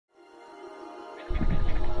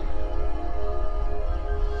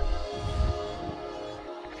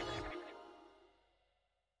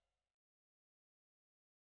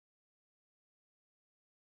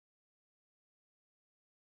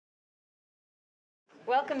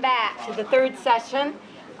Welcome back to the third session.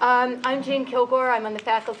 I'm Jean Kilgore. I'm on the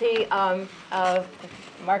faculty of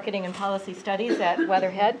Marketing and Policy Studies at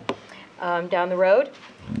Weatherhead down the road.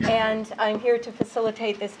 And I'm here to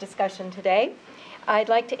facilitate this discussion today. I'd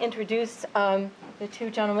like to introduce the two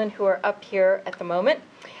gentlemen who are up here at the moment.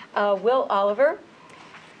 Will Oliver,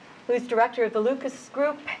 who's director of the Lucas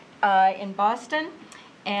Group in Boston,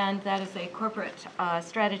 and that is a corporate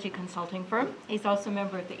strategy consulting firm. He's also a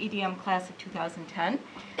member of the EDM class of 2010,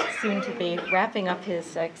 soon to be wrapping up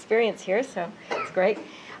his experience here, so it's great.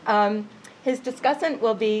 His discussant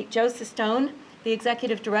will be Joe Sistone, the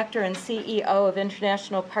executive director and CEO of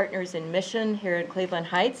International Partners in Mission here in Cleveland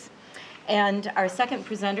Heights. And our second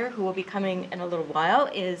presenter, who will be coming in a little while,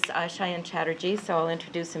 is Cheyenne Chatterjee, so I'll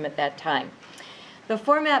introduce him at that time. The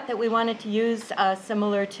format that we wanted to use,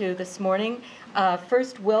 similar to this morning,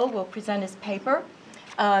 first Will present his paper,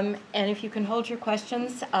 and if you can hold your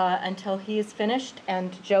questions until he is finished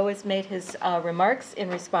and Joe has made his remarks in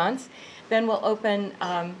response, then we'll open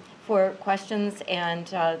for questions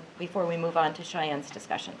and before we move on to Cheyenne's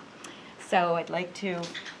discussion. So I'd like to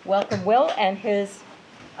welcome Will and his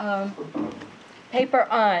paper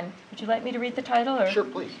on, would you like me to read the title? Or? Sure,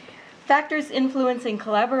 please. Factors Influencing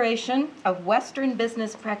Collaboration of Western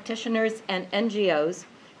Business Practitioners and NGOs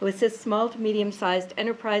who assist small to medium-sized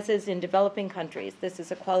enterprises in developing countries. This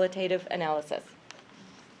is a qualitative analysis.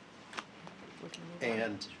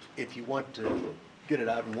 And if you want to get it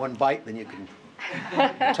out in one bite, then you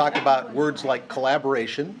can talk about words like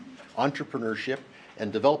collaboration, entrepreneurship,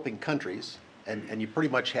 and developing countries, and you pretty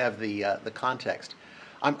much have the context.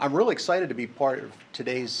 I'm really excited to be part of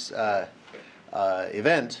today's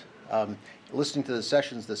event. Listening to the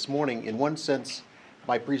sessions this morning, in one sense,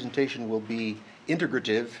 my presentation will be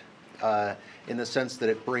integrative in the sense that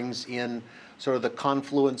it brings in sort of the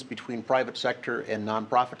confluence between private sector and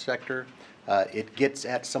nonprofit sector. It gets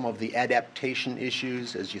at some of the adaptation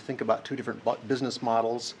issues as you think about two different business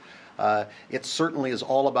models. It certainly is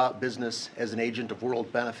all about business as an agent of world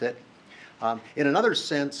benefit. In another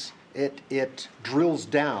sense, it drills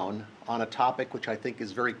down on a topic which I think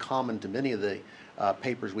is very common to many of the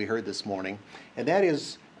papers we heard this morning, and that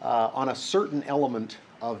is on a certain element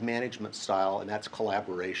of management style, and that's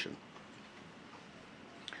collaboration.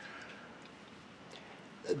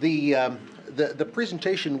 The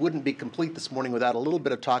presentation wouldn't be complete this morning without a little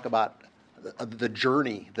bit of talk about the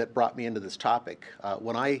journey that brought me into this topic.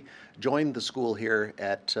 When I joined the school here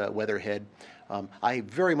at Weatherhead, I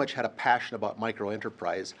very much had a passion about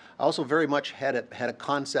microenterprise. I also very much had a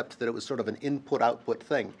concept that it was sort of an input-output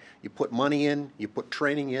thing. You put money in, you put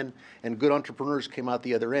training in, and good entrepreneurs came out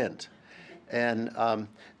the other end. And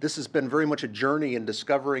this has been very much a journey in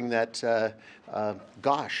discovering that,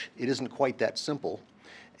 gosh, it isn't quite that simple.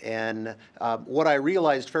 And what I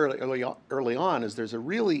realized fairly early on is there's a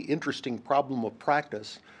really interesting problem of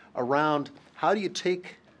practice around how do you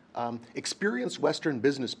take experienced Western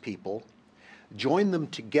business people, join them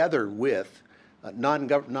together with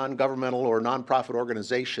non-governmental or nonprofit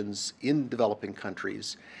organizations in developing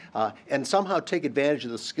countries, and somehow take advantage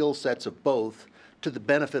of the skill sets of both to the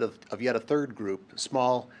benefit of yet a third group,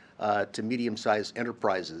 small to medium-sized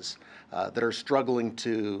enterprises that are struggling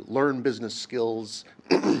to learn business skills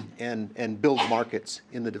and build markets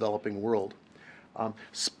in the developing world.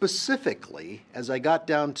 Specifically, as I got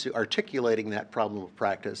down to articulating that problem of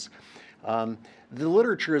practice, the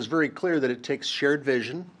literature is very clear that it takes shared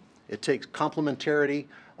vision, it takes complementarity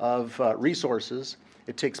of resources,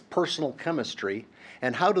 it takes personal chemistry,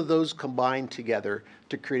 and how do those combine together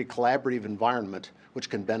to create a collaborative environment which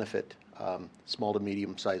can benefit small to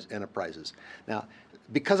medium-sized enterprises. Now,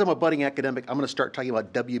 because I'm a budding academic, I'm going to start talking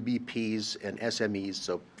about WBPs and SMEs,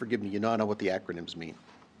 so forgive me, you know what the acronyms mean.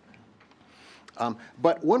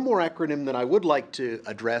 But one more acronym that I would like to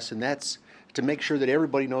address, and that's to make sure that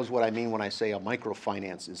everybody knows what I mean when I say a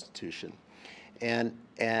microfinance institution. And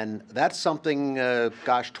that's something,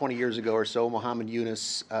 gosh, 20 years ago or so, Muhammad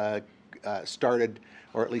Yunus started,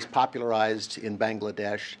 or at least popularized in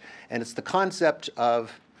Bangladesh. And it's the concept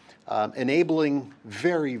of enabling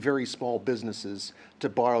very, very small businesses to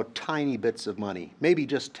borrow tiny bits of money, maybe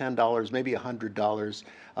just $10, maybe $100.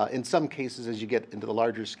 In some cases, as you get into the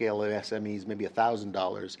larger scale of SMEs, maybe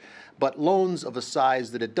 $1,000, but loans of a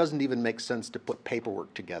size that it doesn't even make sense to put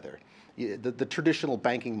paperwork together. The traditional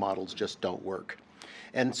banking models just don't work.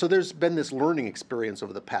 And so there's been this learning experience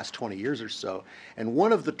over the past 20 years or so, and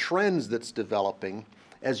one of the trends that's developing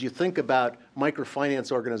as you think about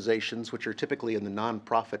microfinance organizations, which are typically in the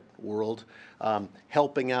nonprofit world,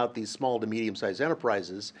 helping out these small to medium-sized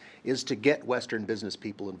enterprises, is to get Western business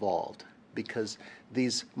people involved. Because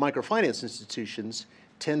these microfinance institutions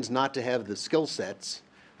tends not to have the skill sets.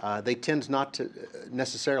 They tend not to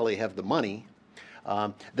necessarily have the money.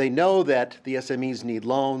 They know that the SMEs need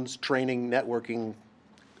loans, training, networking,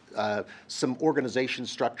 some organization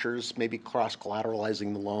structures, maybe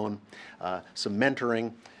cross-collateralizing the loan, some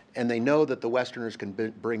mentoring, and they know that the Westerners can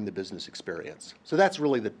bring the business experience. So that's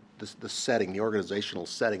really the setting, the organizational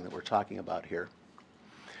setting that we're talking about here.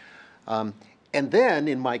 And then,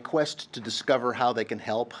 in my quest to discover how they can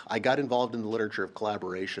help, I got involved in the literature of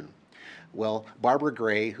collaboration. Well, Barbara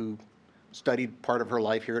Gray, who studied part of her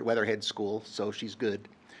life here at Weatherhead School, so she's good,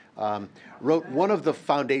 wrote one of the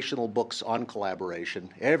foundational books on collaboration.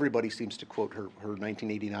 Everybody seems to quote her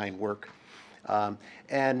 1989 work.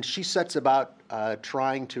 And she sets about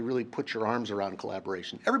trying to really put your arms around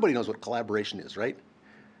collaboration. Everybody knows what collaboration is, right?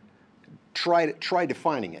 Try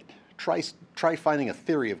defining it. Try finding a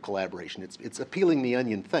theory of collaboration. It's a peeling the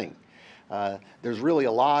onion thing. There's really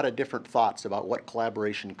a lot of different thoughts about what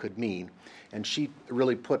collaboration could mean, and she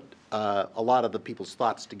really put a lot of the people's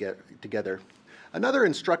thoughts together. Another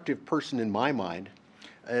instructive person in my mind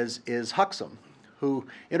is Huxham, who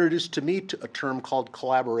introduced to me a term called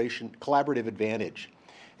collaborative advantage.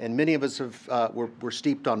 And many of us were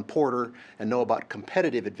steeped on Porter and know about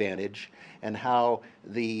competitive advantage and how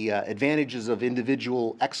the advantages of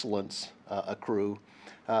individual excellence accrue.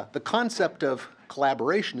 The concept of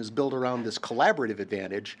collaboration is built around this collaborative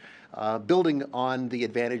advantage, building on the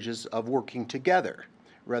advantages of working together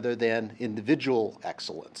rather than individual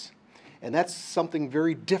excellence. And that's something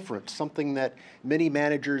very different, something that many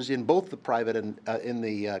managers in both the private and in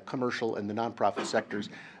the commercial and the nonprofit sectors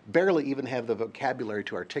barely even have the vocabulary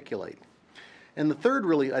to articulate. And the third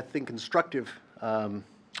really, I think, instructive,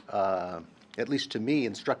 at least to me,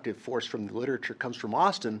 instructive force from the literature comes from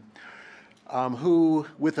Austin, who,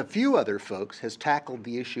 with a few other folks, has tackled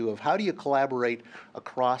the issue of how do you collaborate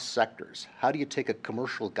across sectors? How do you take a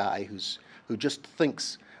commercial guy who just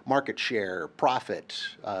thinks market share, profit,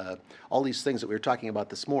 all these things that we were talking about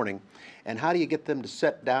this morning, and how do you get them to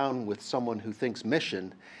sit down with someone who thinks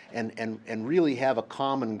mission and really have a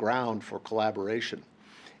common ground for collaboration?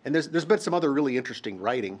 And there's been some other really interesting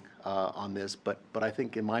writing on this, but I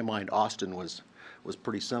think in my mind Austin was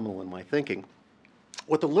pretty seminal in my thinking.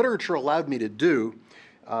 What the literature allowed me to do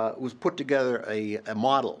was put together a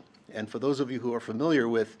model. And for those of you who are familiar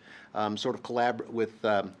with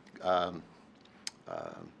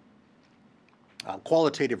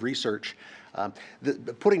qualitative research,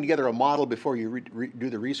 putting together a model before you do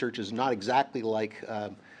the research is not exactly like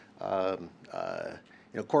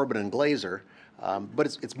Corbin and Glaser,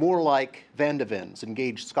 but it's more like Van de Ven's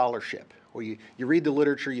engaged scholarship, where you read the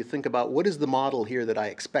literature, you think about what is the model here that I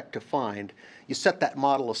expect to find, you set that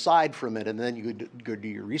model aside for a minute, and then you go do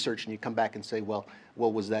your research and you come back and say, well,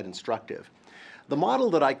 was that instructive? The model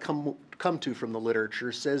that I come to from the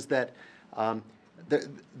literature says that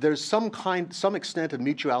there's some extent of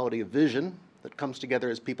mutuality of vision that comes together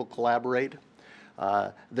as people collaborate.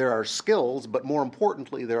 There are skills, but more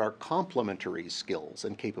importantly, there are complementary skills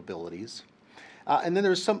and capabilities. And then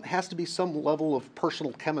has to be some level of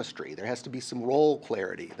personal chemistry. There has to be some role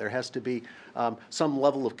clarity. There has to be some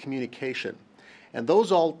level of communication. And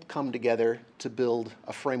those all come together to build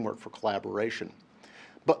a framework for collaboration.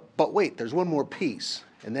 But wait, there's one more piece,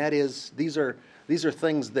 and that is these are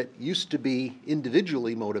things that used to be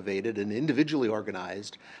individually motivated and individually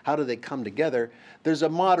organized. How do they come together? There's a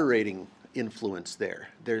moderating influence there.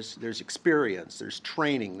 There's experience, there's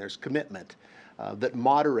training, there's commitment that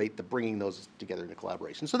moderate the bringing those together into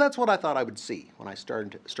collaboration. So that's what I thought I would see when I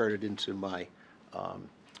started into my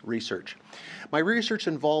research. My research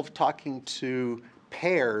involved talking to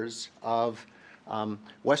pairs of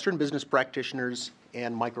Western business practitioners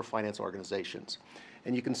and microfinance organizations.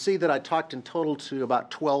 And you can see that I talked in total to about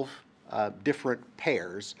 12 different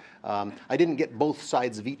pairs. I didn't get both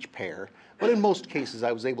sides of each pair, but in most cases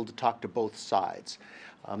I was able to talk to both sides.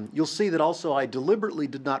 You'll see that also I deliberately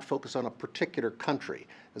did not focus on a particular country,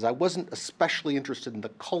 as I wasn't especially interested in the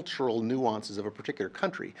cultural nuances of a particular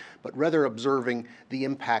country, but rather observing the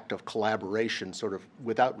impact of collaboration sort of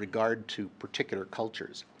without regard to particular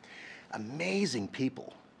cultures. Amazing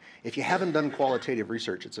people. If you haven't done qualitative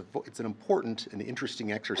research, it's an important and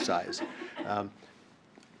interesting exercise.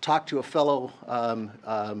 Talk to a fellow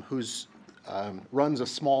who runs a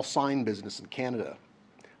small sign business in Canada.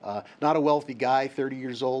 Not a wealthy guy, 30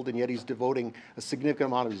 years old, and yet he's devoting a significant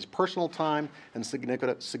amount of his personal time and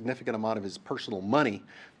significant amount of his personal money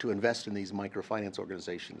to invest in these microfinance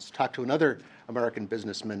organizations. Talked to another American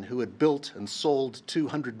businessman who had built and sold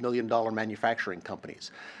 $200 million manufacturing companies.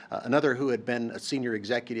 Another who had been a senior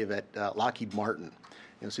executive at Lockheed Martin.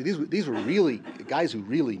 So these were really guys who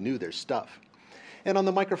really knew their stuff. And on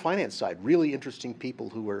the microfinance side, really interesting people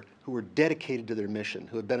who were dedicated to their mission,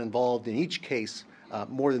 who had been involved in each case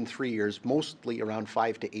more than 3 years, mostly around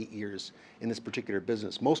 5 to 8 years in this particular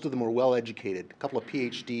business. Most of them were well educated, a couple of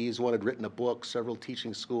PhDs, one had written a book, several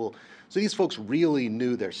teaching school. So these folks really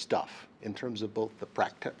knew their stuff in terms of both the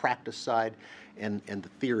practice side and the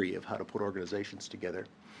theory of how to put organizations together.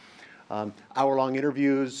 Hour-long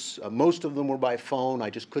interviews, most of them were by phone. I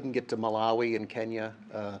just couldn't get to Malawi and Kenya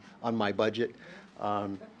on my budget.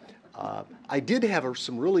 I did have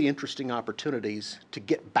some really interesting opportunities to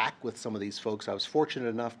get back with some of these folks. I was fortunate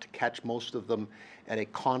enough to catch most of them at a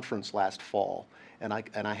conference last fall, and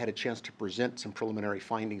I had a chance to present some preliminary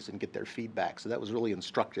findings and get their feedback. So that was really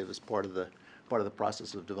instructive as part of the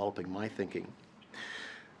process of developing my thinking.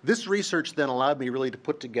 This research then allowed me really to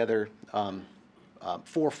put together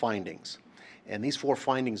 4 findings. And these 4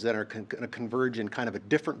 findings then are going to converge in kind of a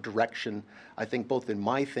different direction, I think, both in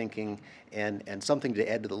my thinking and something to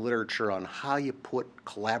add to the literature on how you put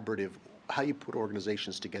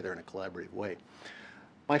organizations together in a collaborative way.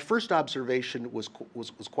 My first observation was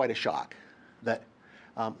quite a shock, that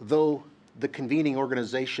though the convening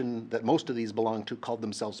organization that most of these belong to called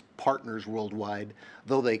themselves partners worldwide,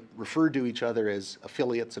 though they referred to each other as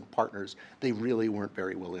affiliates and partners, they really weren't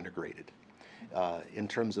very well integrated in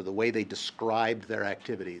terms of the way they described their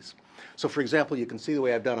activities. So, for example, you can see the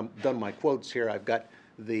way I've done my quotes here. I've got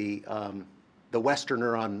the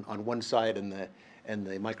Westerner on one side and the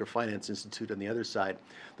Microfinance Institute on the other side.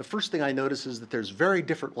 The first thing I notice is that there's very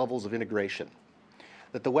different levels of integration.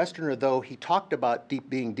 That the Westerner, though he talked about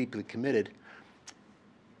being deeply committed,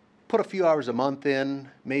 put a few hours a month in,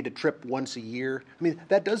 made a trip once a year. I mean,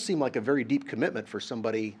 that does seem like a very deep commitment for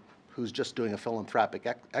somebody who's just doing a philanthropic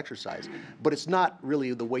exercise, but it's not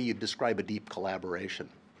really the way you describe a deep collaboration.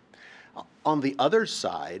 On the other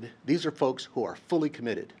side, these are folks who are fully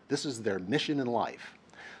committed. This is their mission in life.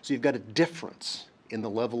 So you've got a difference in the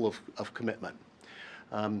level of commitment.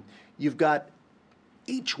 You've got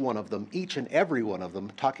each and every one of them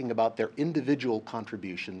talking about their individual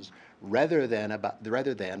contributions rather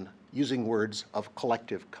than using words of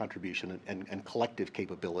collective contribution and collective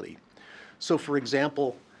capability. So, for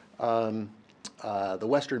example, the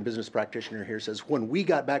Western business practitioner here says, when we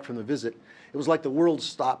got back from the visit, it was like the world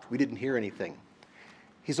stopped. We didn't hear anything.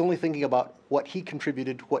 He's only thinking about what he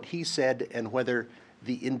contributed, what he said, and whether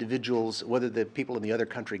the people in the other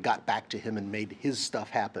country got back to him and made his stuff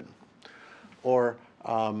happen. Or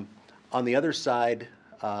on the other side,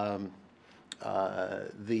 the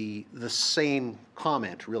same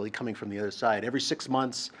comment really coming from the other side. Every 6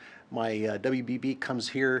 months, my WBB comes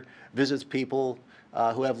here, visits people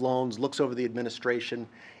who have loans, looks over the administration.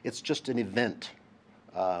 It's just an event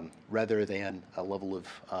rather than a level of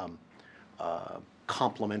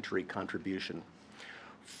complementary contribution.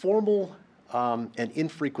 Formal and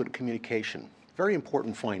infrequent communication, very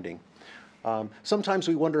important finding. Sometimes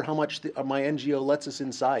we wonder how much my NGO lets us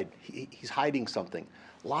inside. He's hiding something.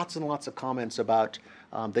 Lots and lots of comments about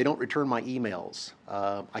they don't return my emails.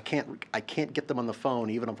 I can't get them on the phone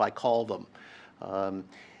even if I call them.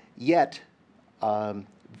 Yet,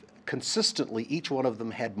 consistently, each one of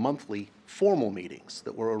them had monthly formal meetings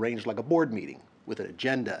that were arranged like a board meeting with an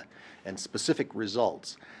agenda and specific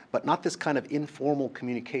results, but not this kind of informal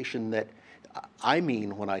communication that I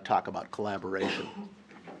mean when I talk about collaboration.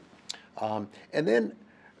 And then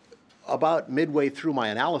about midway through my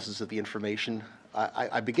analysis of the information,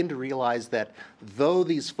 I begin to realize that though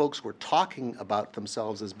these folks were talking about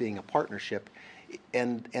themselves as being a partnership,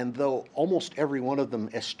 and though almost every one of them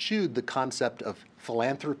eschewed the concept of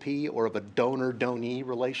philanthropy or of a donor-donee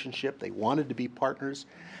relationship, they wanted to be partners,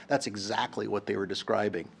 that's exactly what they were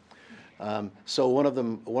describing. So one of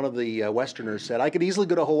the Westerners said, I could easily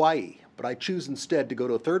go to Hawaii, but I choose instead to go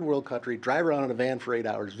to a third world country, drive around in a van for 8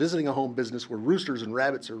 hours, visiting a home business where roosters and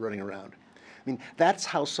rabbits are running around. I mean, that's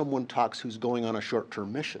how someone talks who's going on a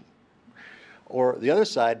short-term mission. Or the other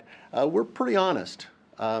side, we're pretty honest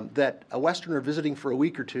that a Westerner visiting for a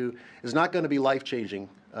week or two is not going to be life-changing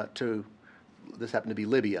this happened to be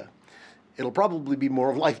Libya. It'll probably be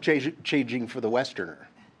more life-changing for the Westerner.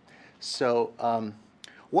 So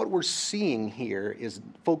what we're seeing here is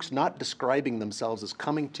folks not describing themselves as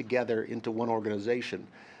coming together into one organization,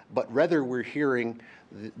 but rather we're hearing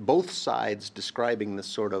both sides describing this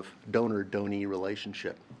sort of donor-donee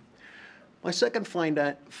relationship. My second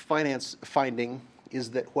finding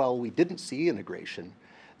is that while we didn't see integration,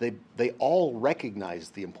 they all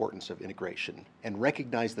recognized the importance of integration and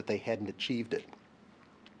recognized that they hadn't achieved it.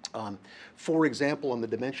 For example, on the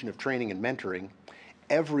dimension of training and mentoring,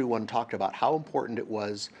 everyone talked about how important it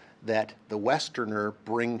was that the Westerner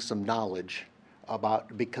bring some knowledge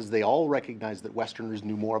because they all recognized that Westerners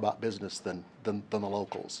knew more about business than the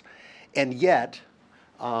locals. And yet,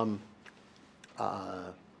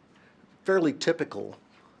 fairly typical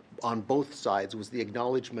on both sides was the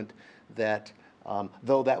acknowledgement that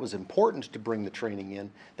though that was important to bring the training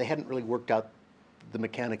in, they hadn't really worked out the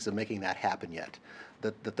mechanics of making that happen yet.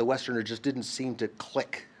 That the Westerner just didn't seem to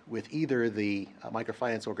click with either the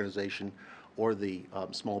microfinance organization or the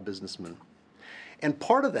small businessman. And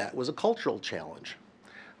part of that was a cultural challenge.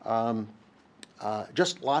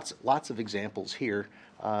 Just lots of examples here.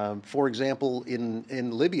 For example,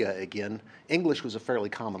 in Libya again, English was a fairly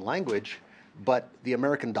common language, but the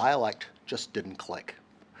American dialect just didn't click.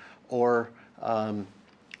 Or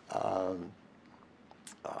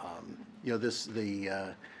you know,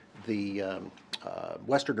 the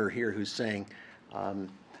Westerner here who's saying,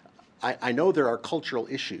 I know there are cultural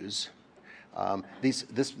issues.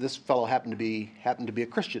 This fellow happened to be a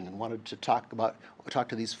Christian and wanted to talk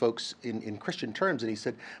to these folks in Christian terms, and he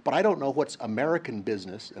said, but I don't know what's American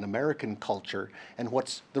business and American culture and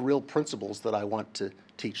what's the real principles that I want to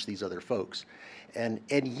teach these other folks. And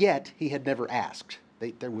yet he had never asked.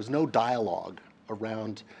 There was no dialogue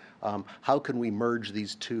around how can we merge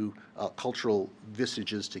these two cultural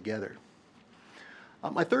visages together.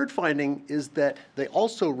 My third finding is that they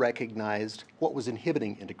also recognized what was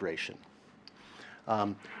inhibiting integration.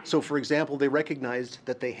 So for example, they recognized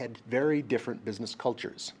that they had very different business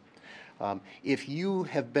cultures. If you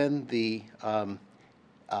have been the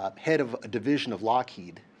head of a division of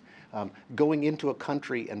Lockheed, going into a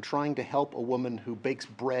country and trying to help a woman who bakes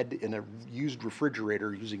bread in a used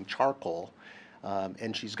refrigerator using charcoal,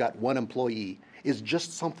 and she's got one employee, is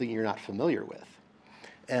just something you're not familiar with.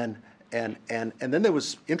 And then there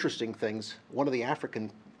was interesting things. One of the African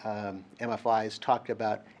MFIs talked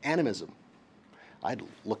about animism. I'd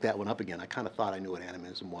look that one up again. I kind of thought I knew what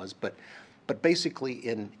animism was, but basically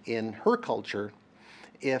in her culture,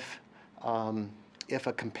 if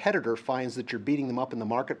a competitor finds that you're beating them up in the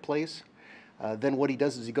marketplace, then what he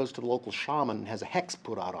does is he goes to the local shaman and has a hex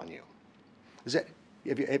put out on you.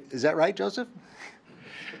 Is that right, Joseph?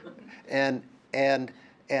 And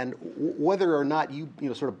whether or not you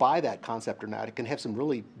sort of buy that concept or not, it can have some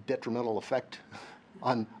really detrimental effect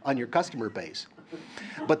on your customer base.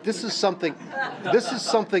 But this is something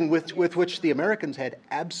with which the Americans had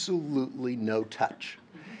absolutely no touch.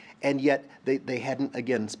 And yet they hadn't,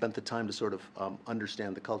 again, spent the time to sort of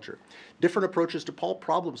understand the culture. Different approaches to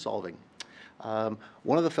problem solving.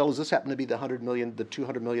 One of the fellows, this happened to be the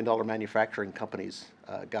 $200 million manufacturing company's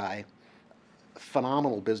guy,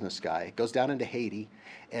 phenomenal business guy, goes down into Haiti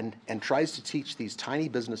and tries to teach these tiny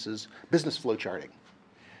businesses business flow charting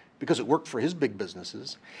because it worked for his big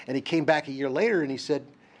businesses. And he came back a year later and he said,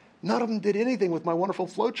 none of them did anything with my wonderful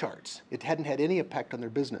flow charts. It hadn't had any impact on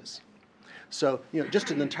their business. So,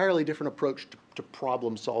 just an entirely different approach to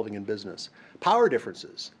problem solving in business. Power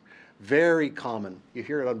differences, very common. You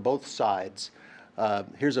hear it on both sides.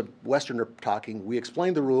 Here's a Westerner talking. We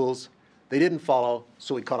explained the rules. They didn't follow,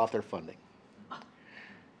 so we cut off their funding.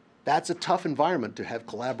 That's a tough environment to have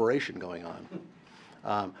collaboration going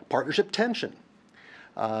on. Partnership tension.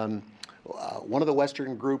 One of the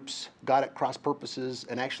Western groups got at cross purposes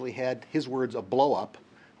and actually had, his words, a blow up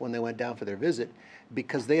when they went down for their visit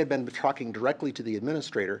because they had been talking directly to the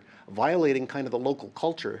administrator, violating kind of the local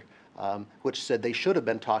culture, which said they should have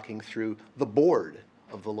been talking through the board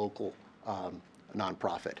of the local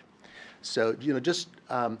nonprofit. So, just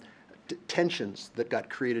tensions that got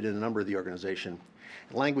created in a number of the organization.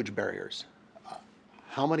 Language barriers.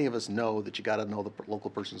 How many of us know that you got to know the local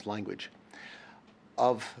person's language?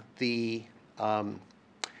 Of the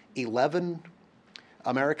 11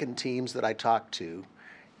 American teams that I talked to,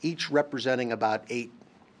 each representing about 8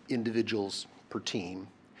 individuals per team,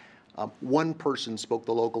 one person spoke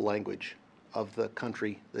the local language of the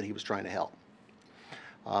country that he was trying to help.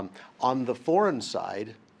 On the foreign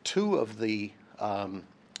side, 2 of the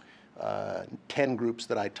 10 groups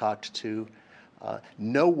that I talked to,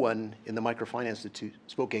 no one in the Microfinance Institute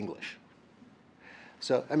spoke English.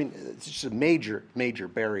 So, I mean, it's just a major, major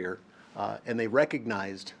barrier, and they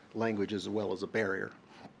recognized language as well as a barrier.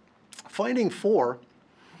 Finding 4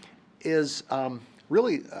 is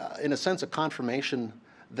really, in a sense, a confirmation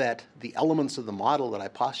that the elements of the model that I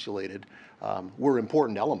postulated were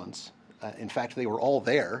important elements. In fact, they were all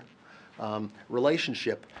there.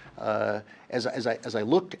 Relationship, as I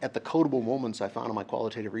looked at the codable moments I found in my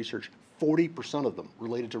qualitative research, 40% of them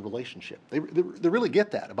related to relationship. They really get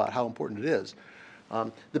that about how important it is.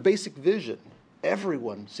 The basic vision,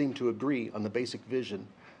 everyone seemed to agree on the basic vision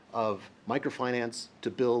of microfinance to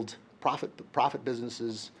build profit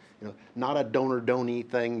businesses, not a donor-donee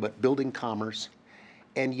thing, but building commerce.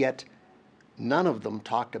 and yet none of them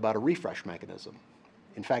talked about a refresh mechanism.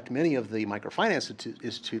 In fact, many of the microfinance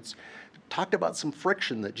institutes talked about some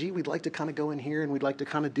friction that, gee, we'd like to kind of go in here and we'd like to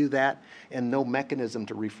kind of do that, and no mechanism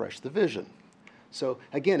to refresh the vision. So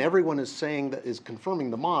again, everyone is saying that is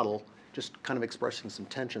confirming the model, just kind of expressing some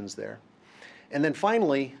tensions there. And then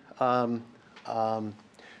finally,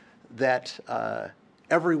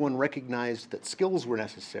 everyone recognized that skills were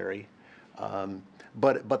necessary,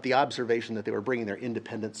 but the observation that they were bringing their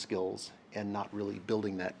independent skills and not really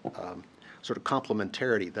building that sort of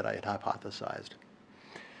complementarity that I had hypothesized.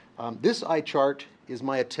 This eye chart is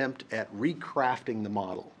my attempt at recrafting the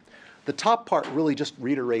model. The top part really just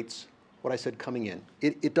reiterates what I said coming in.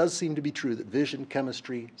 It does seem to be true that vision,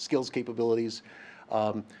 chemistry, skills, capabilities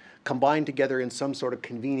combined together in some sort of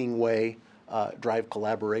convening way drive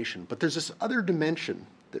collaboration. But there's this other dimension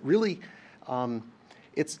that really,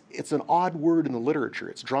 it's an odd word in the literature.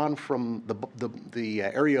 It's drawn from the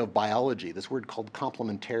area of biology, this word called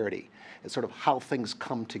complementarity. It's sort of how things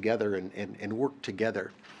come together and work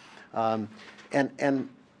together. And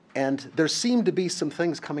there seemed to be some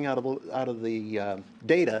things coming out of the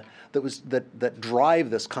data that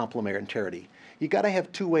drive this complementarity. You got to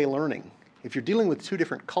have two-way learning. If you're dealing with two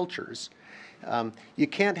different cultures, you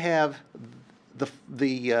can't have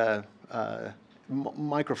the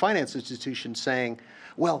microfinance institution saying,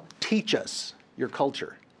 well, teach us your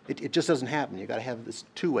culture. It just doesn't happen. You got to have this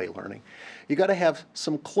two-way learning. You got to have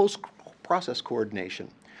some close process coordination.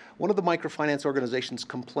 One of the microfinance organizations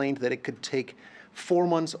complained that it could take 4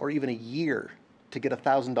 months or even a year to get a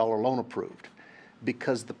 $1,000 loan approved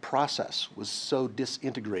because the process was so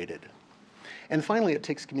disintegrated. And finally, it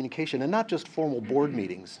takes communication, and not just formal board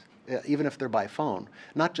meetings, even if they're by phone,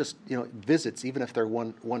 not just visits, even if they're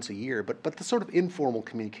once a year, but the sort of informal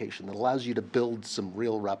communication that allows you to build some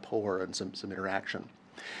real rapport and some interaction.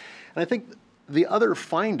 And I think the other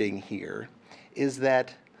finding here is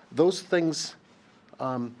that those things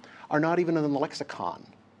are not even in the lexicon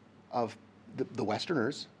of the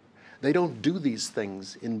Westerners. They don't do these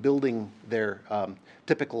things in building their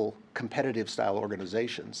typical competitive style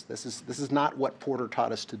organizations. This is not what Porter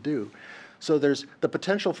taught us to do. So there's the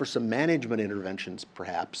potential for some management interventions,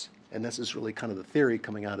 perhaps, and this is really kind of the theory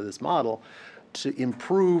coming out of this model, to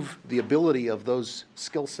improve the ability of those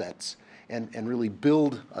skill sets and really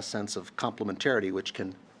build a sense of complementarity, which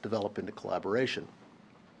can develop into collaboration.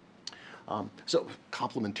 So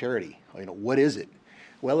complementarity, what is it?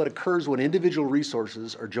 Well, it occurs when individual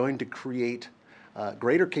resources are joined to create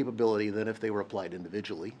greater capability than if they were applied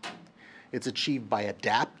individually. It's achieved by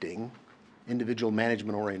adapting individual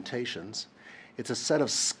management orientations. It's a set of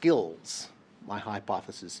skills, my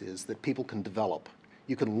hypothesis is, that people can develop.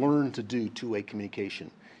 You can learn to do two-way communication.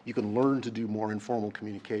 You can learn to do more informal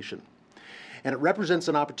communication. And it represents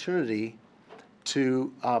an opportunity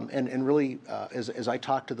to, and really, as I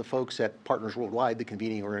talk to the folks at Partners Worldwide, the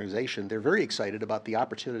convening organization, they're very excited about the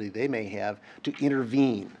opportunity they may have to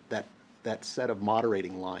intervene that set of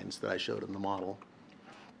moderating lines that I showed in the model.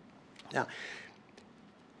 Now,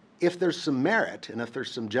 if there's some merit and if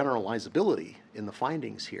there's some generalizability in the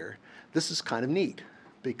findings here, this is kind of neat,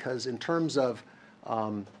 because in terms of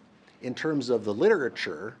the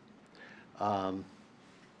literature, let's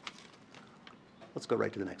go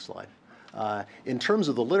right to the next slide. In terms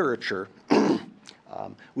of the literature,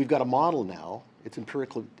 we've got a model now. It's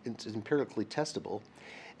empirically testable,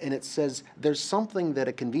 and it says there's something that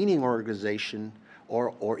a convening organization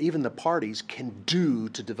or even the parties can do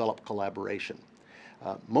to develop collaboration.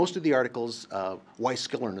 Most of the articles,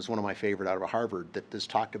 Weiss-Skillern is one of my favorite out of Harvard that has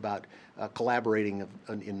talked about collaborating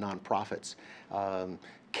in nonprofits.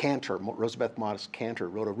 Cantor, Rosabeth Modis Cantor,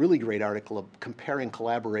 wrote a really great article of comparing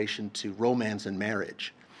collaboration to romance and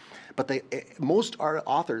marriage. But most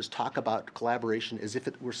authors talk about collaboration as if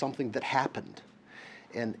it were something that happened.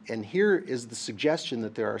 And here is the suggestion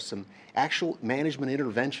that there are some actual management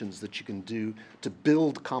interventions that you can do to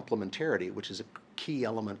build complementarity, which is a key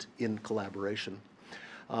element in collaboration.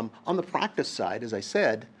 On the practice side, as I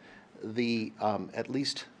said, at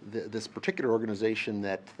least this particular organization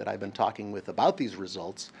that I've been talking with about these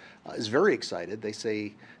results is very excited. They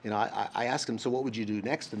say, I asked them, so what would you do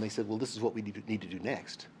next? And they said, well, this is what we need to do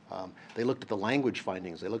next. They looked at the language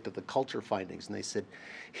findings, they looked at the culture findings, and they said,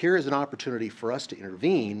 here is an opportunity for us to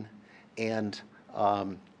intervene and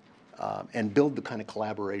build the kind of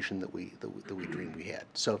collaboration that we dreamed we had.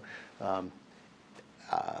 So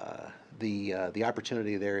the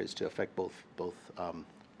opportunity there is to affect both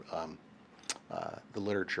the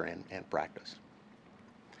literature and practice.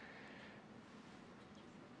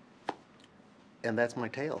 And that's my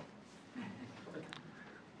tale.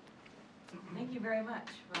 Thank you very much.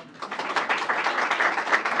 Well,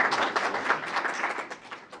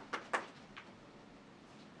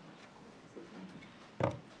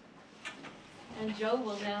 And Joe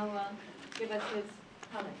will now give us his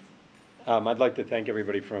comments. I'd like to thank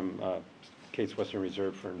everybody from Case Western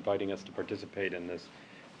Reserve for inviting us to participate in this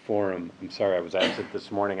forum. I'm sorry I was absent this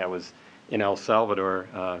morning. I was in El Salvador,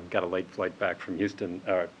 got a late flight back from Houston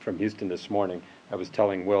this morning. I was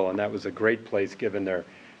telling Will, and that was a great place given their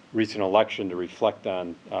recent election to reflect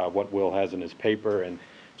on what Will has in his paper and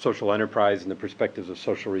social enterprise and the perspectives of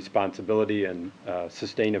social responsibility and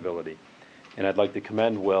sustainability. And I'd like to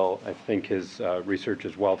commend Will. I think his research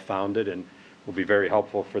is well-founded and will be very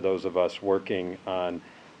helpful for those of us working on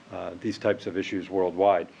these types of issues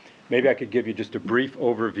worldwide. Maybe I could give you just a brief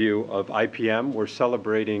overview of IPM. We're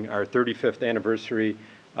celebrating our 35th anniversary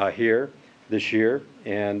here this year,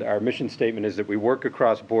 and our mission statement is that we work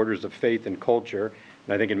across borders of faith and culture.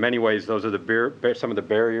 And I think in many ways those are some of the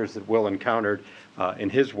barriers that Will encountered in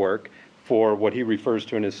his work for what he refers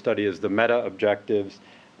to in his study as the meta-objectives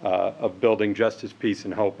of building justice, peace,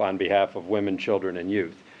 and hope on behalf of women, children, and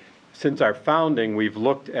youth. Since our founding, we've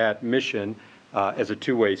looked at mission as a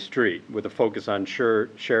two-way street with a focus on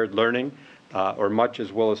shared learning, or much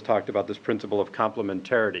as Will has talked about this principle of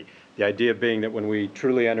complementarity. The idea being that when we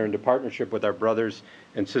truly enter into partnership with our brothers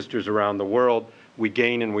and sisters around the world, we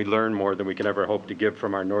gain and we learn more than we can ever hope to give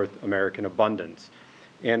from our North American abundance.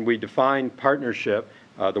 And we define partnership,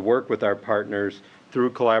 the work with our partners, through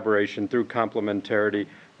collaboration, through complementarity,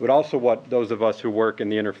 but also what those of us who work in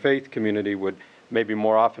the interfaith community would maybe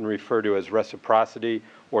more often refer to as reciprocity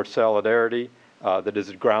or solidarity, that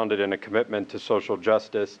is grounded in a commitment to social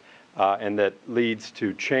justice and that leads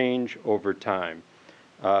to change over time.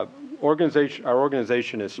 Our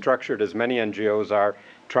organization is structured, as many NGOs are,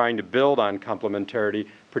 trying to build on complementarity,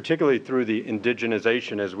 particularly through the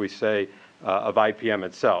indigenization, as we say, of IPM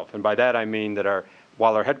itself. And by that I mean that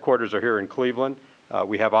while our headquarters are here in Cleveland,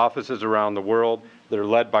 we have offices around the world that are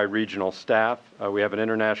led by regional staff. We have an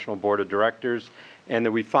international board of directors, and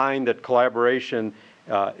that we find that collaboration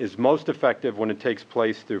is most effective when it takes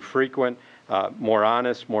place through frequent, more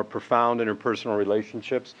honest, more profound interpersonal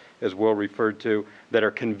relationships, as Will referred to, that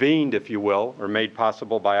are convened, if you will, or made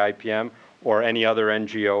possible by IPM or any other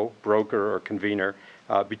NGO, broker, or convener,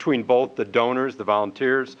 between both the donors, the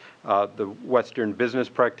volunteers, the Western business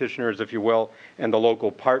practitioners, if you will, and the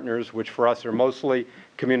local partners, which for us are mostly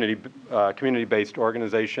community-based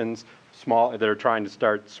organizations, that are trying to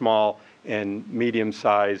start small and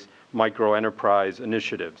medium-sized micro-enterprise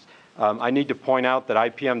initiatives. I need to point out that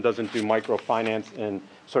IPM doesn't do microfinance in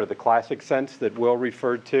sort of the classic sense that Will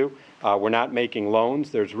referred to. We're not making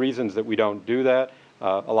loans. There's reasons that we don't do that.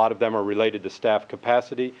 A lot of them are related to staff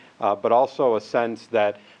capacity, but also a sense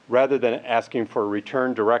that rather than asking for a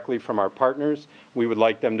return directly from our partners, we would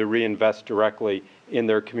like them to reinvest directly in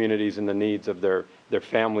their communities and the needs of their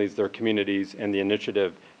families, their communities, and the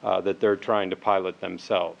initiative that they're trying to pilot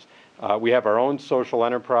themselves. We have our own social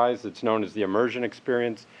enterprise that's known as the Immersion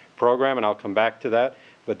Experience Program, and I'll come back to that,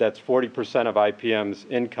 but that's 40% of IPM's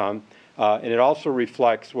income. And it also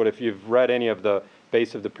reflects what, if you've read any of the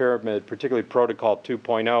base of the pyramid, particularly Protocol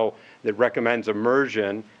 2.0, that recommends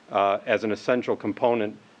immersion as an essential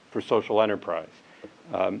component for social enterprise.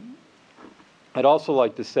 I'd also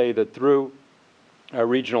like to say that through our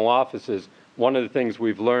regional offices, one of the things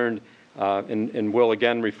we've learned, and Will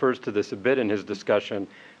again refers to this a bit in his discussion,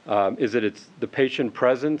 is that it's the patient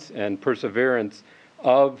presence and perseverance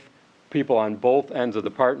of people on both ends of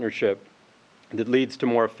the partnership that leads to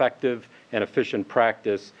more effective and efficient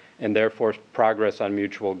practice and therefore progress on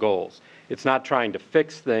mutual goals. It's not trying to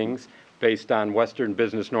fix things based on Western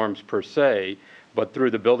business norms per se, but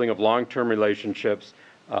through the building of long-term relationships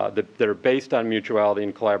that are based on mutuality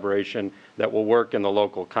and collaboration that will work in the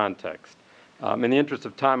local context. In the interest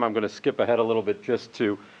of time, I'm going to skip ahead a little bit just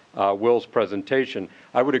to Will's presentation.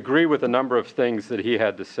 I would agree with a number of things that he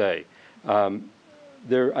had to say.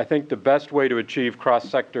 I think the best way to achieve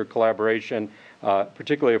cross-sector collaboration,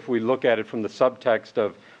 particularly if we look at it from the subtext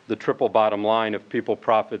of the triple bottom line of people,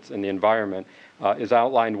 profits, and the environment, is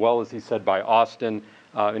outlined well, as he said, by Austin,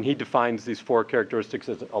 and he defines these four characteristics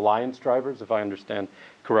as alliance drivers, if I understand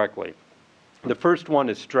correctly. The first one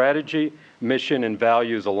is strategy, mission, and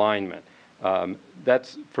values alignment.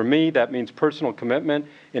 For me, that means personal commitment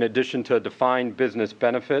in addition to a defined business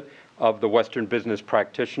benefit of the Western business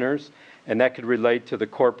practitioners. And that could relate to the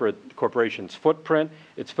corporation's footprint,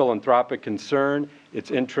 its philanthropic concern,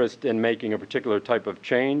 its interest in making a particular type of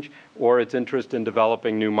change, or its interest in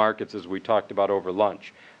developing new markets, as we talked about over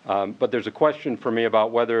lunch. But there's a question for me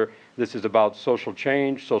about whether this is about social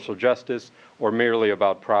change, social justice, or merely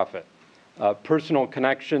about profit. Personal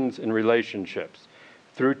connections and relationships.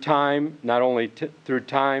 Through time, not only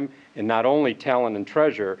talent and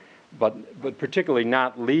treasure, but particularly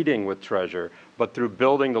not leading with treasure, but through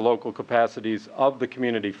building the local capacities of the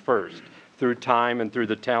community first, through time and through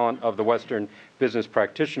the talent of the Western business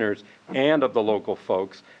practitioners and of the local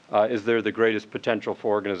folks, is there the greatest potential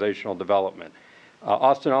for organizational development.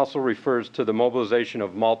 Austin also refers to the mobilization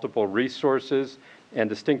of multiple resources and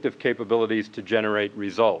distinctive capabilities to generate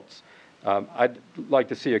results. I'd like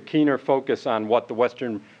to see a keener focus on what the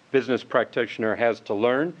Western business practitioner has to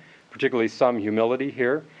learn, particularly some humility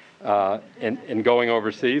here, in going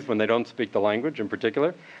overseas when they don't speak the language in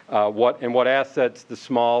particular, what assets the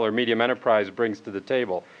small or medium enterprise brings to the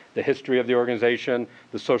table, the history of the organization,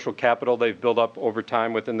 the social capital they've built up over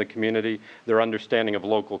time within the community, their understanding of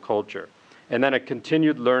local culture, and then a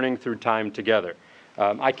continued learning through time together.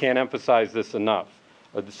 I can't emphasize this enough.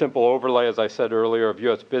 The simple overlay, as I said earlier, of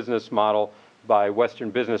U.S. business model by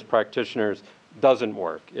Western business practitioners doesn't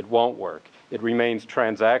work. It won't work. It remains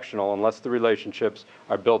transactional unless the relationships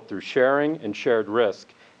are built through sharing and shared risk,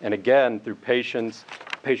 and again, through patience,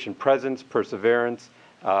 patient presence, perseverance,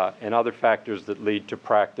 and other factors that lead to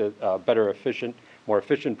practice, more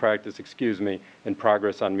efficient practice, and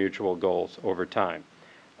progress on mutual goals over time.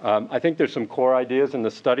 I think there's some core ideas in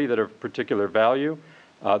the study that are of particular value.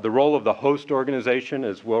 The role of the host organization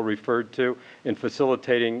is well referred to in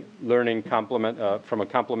facilitating learning from a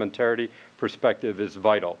complementarity perspective is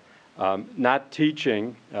vital. Not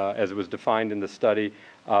teaching, as it was defined in the study,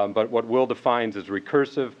 but what Will defines as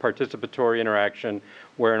recursive participatory interaction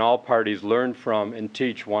wherein all parties learn from and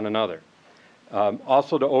teach one another.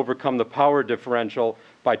 Also to overcome the power differential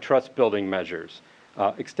by trust-building measures.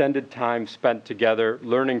 Extended time spent together,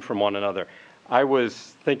 learning from one another. I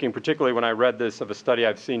was thinking, particularly when I read this, of a study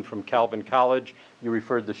I've seen from Calvin College. You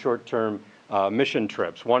referred to short-term mission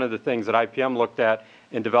trips. One of the things that IPM looked at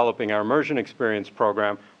in developing our immersion experience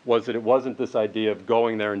program was that it wasn't this idea of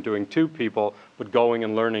going there and doing to people, but going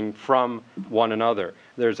and learning from one another.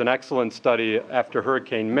 There's an excellent study after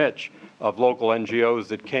Hurricane Mitch of local NGOs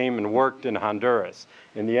that came and worked in Honduras.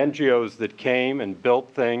 And the NGOs that came and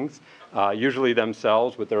built things, usually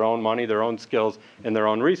themselves with their own money, their own skills, and their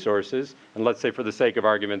own resources, and let's say for the sake of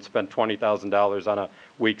argument spent $20,000 on a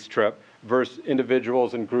week's trip, versus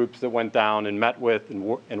individuals and groups that went down and met with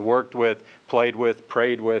and worked with, played with,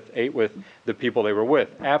 prayed with, ate with the people they were with.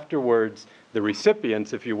 Afterwards, the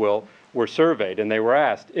recipients, if you will, were surveyed and they were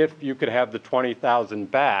asked, if you could have the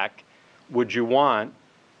 $20,000 back, would you want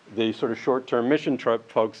the sort of short-term mission trip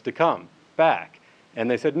folks to come back? And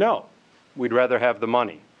they said, no, we'd rather have the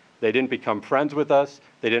money. They didn't become friends with us.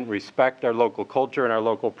 They didn't respect our local culture and our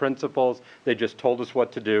local principles. They just told us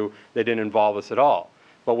what to do. They didn't involve us at all.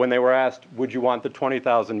 But when they were asked, would you want the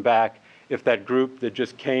 $20,000 back if that group that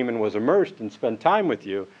just came and was immersed and spent time with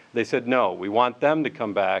you, they said, no, we want them to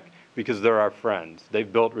come back because they're our friends.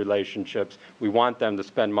 They've built relationships. We want them to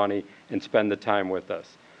spend money and spend the time with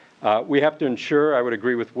us. We have to ensure, I would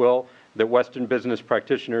agree with Will, that Western business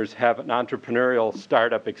practitioners have an entrepreneurial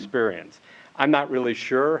startup experience. I'm not really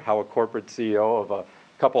sure how a corporate CEO of a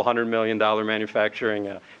couple $100 million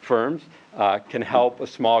manufacturing firms can help a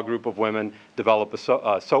small group of women develop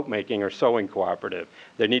a soap making or sewing cooperative.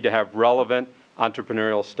 They need to have relevant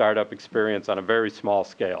entrepreneurial startup experience on a very small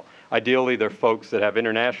scale. Ideally, they're folks that have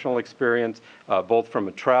international experience, both from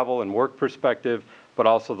a travel and work perspective, but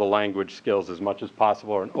also the language skills as much as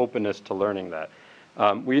possible, or an openness to learning that.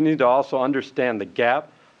 We need to also understand the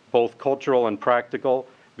gap, both cultural and practical,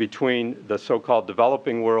 between the so-called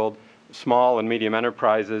developing world, small and medium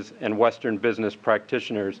enterprises, and Western business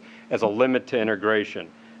practitioners as a limit to integration.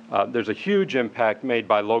 There's a huge impact made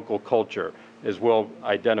by local culture, as Will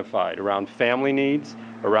identified, around family needs,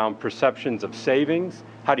 around perceptions of savings.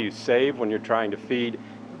 How do you save when you're trying to feed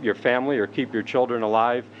your family or keep your children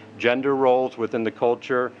alive? Gender roles within the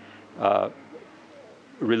culture.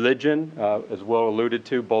 Religion, as Will alluded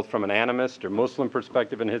to, both from an animist or Muslim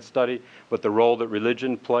perspective in his study, but the role that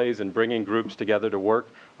religion plays in bringing groups together to work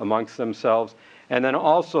amongst themselves. And then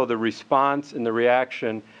also the response and the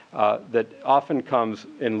reaction that often comes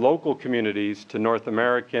in local communities to North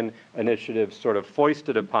American initiatives sort of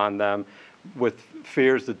foisted upon them with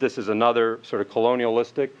fears that this is another sort of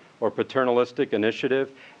colonialistic or paternalistic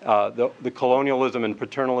initiative. The colonialism and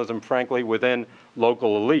paternalism, frankly, within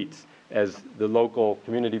local elites, as the local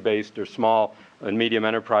community-based or small and medium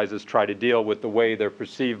enterprises try to deal with the way they're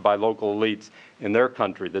perceived by local elites in their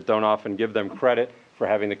country that don't often give them credit for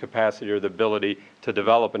having the capacity or the ability to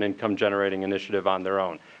develop an income-generating initiative on their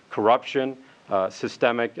own. Corruption,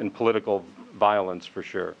 systemic and political violence for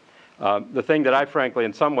sure. The thing that I frankly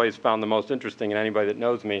in some ways found the most interesting, and anybody that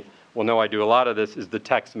knows me will know I do a lot of this, is the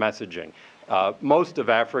text messaging. Most of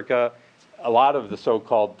Africa, a lot of the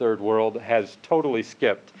so-called third world has totally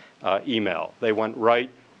skipped email. They went right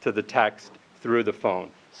to the text through the phone.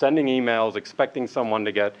 Sending emails, expecting someone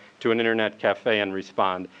to get to an internet cafe and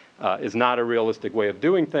respond is not a realistic way of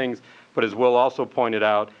doing things, but as Will also pointed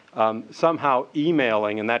out, somehow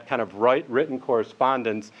emailing and that kind of written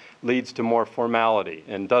correspondence leads to more formality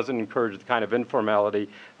and doesn't encourage the kind of informality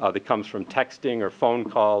that comes from texting or phone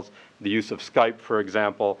calls, the use of Skype, for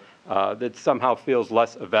example, that somehow feels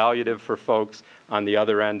less evaluative for folks on the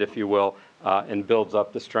other end, if you will, and builds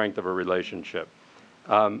up the strength of a relationship.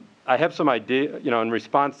 I have some idea, in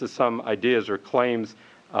response to some ideas or claims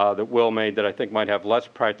that Will made that I think might have less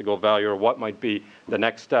practical value or what might be the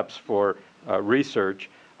next steps for research,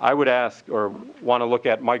 I would ask or want to look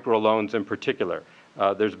at microloans in particular.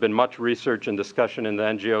 There's been much research and discussion in the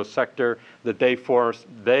NGO sector that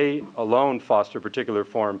they alone foster a particular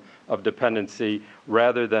form of dependency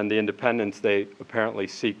rather than the independence they apparently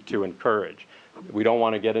seek to encourage. We don't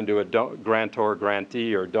want to get into a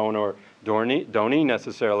grantor-grantee or donor-donee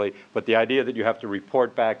necessarily, but the idea that you have to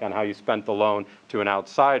report back on how you spent the loan to an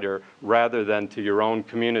outsider rather than to your own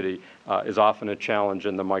community is often a challenge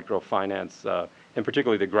in the microfinance, and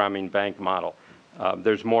particularly the Grameen Bank model.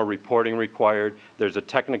 There's more reporting required. There's a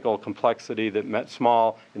technical complexity that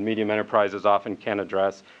small and medium enterprises often can't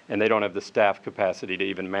address, and they don't have the staff capacity to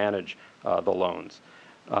even manage the loans.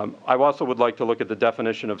 I also would like to look at the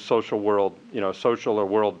definition of social world, social or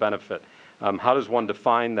world benefit. How does one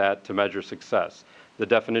define that to measure success? The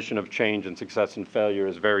definition of change and success and failure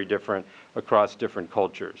is very different across different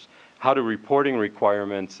cultures. How do reporting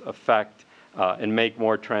requirements affect and make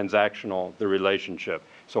more transactional the relationship?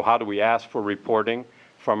 So how do we ask for reporting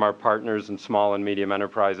from our partners in small and medium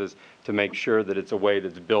enterprises to make sure that it's a way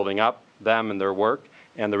that's building up them and their work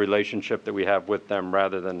and the relationship that we have with them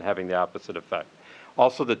rather than having the opposite effect?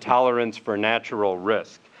 Also, the tolerance for natural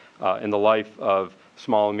risk in the life of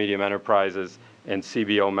small and medium enterprises and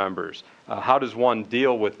CBO members. How does one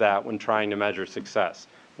deal with that when trying to measure success?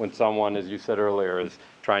 When someone, as you said earlier, is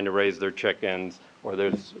trying to raise their chickens, or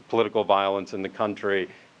there's political violence in the country,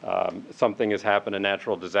 something has happened, a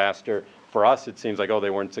natural disaster. For us, it seems like, oh, they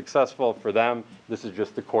weren't successful. For them, this is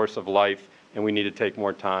just the course of life, and we need to take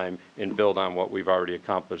more time and build on what we've already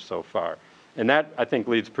accomplished so far. And that, I think,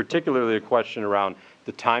 leads particularly to a question around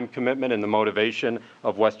the time commitment and the motivation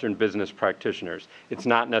of Western business practitioners. It's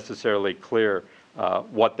not necessarily clear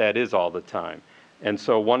what that is all the time. And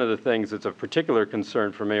so one of the things that's of particular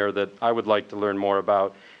concern for me, or that I would like to learn more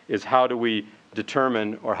about, is how do we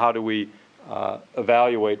determine or how do we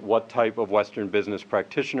evaluate what type of Western business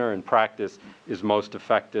practitioner and practice is most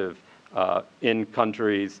effective in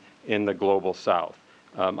countries in the global South.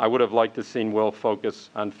 I would have liked to seen Will focus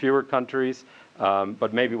on fewer countries,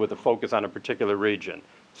 but maybe with a focus on a particular region.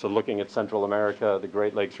 So looking at Central America, the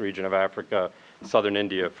Great Lakes region of Africa, Southern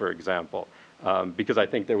India, for example, because I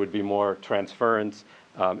think there would be more transference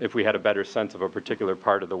if we had a better sense of a particular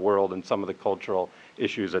part of the world and some of the cultural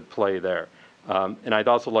issues at play there. And I'd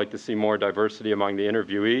also like to see more diversity among the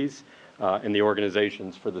interviewees and the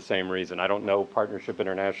organizations for the same reason. I don't know Partnership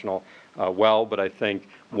International well, but I think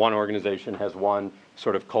one organization has one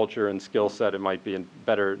sort of culture and skill set. It might be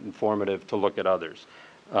better informative to look at others.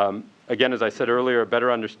 Again, as I said earlier, a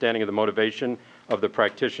better understanding of the motivation of the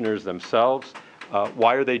practitioners themselves.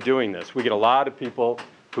 Why are they doing this? We get a lot of people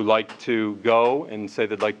who like to go and say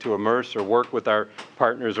they'd like to immerse or work with our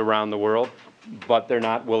partners around the world, but they're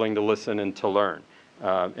not willing to listen and to learn.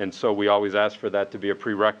 And so we always ask for that to be a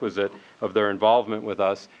prerequisite of their involvement with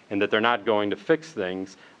us, and that they're not going to fix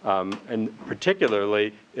things. And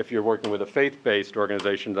particularly if you're working with a faith-based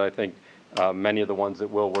organization, that I think many of the ones that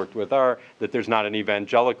Will worked with are, that there's not an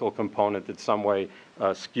evangelical component that some way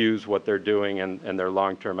skews what they're doing and their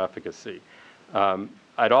long-term efficacy.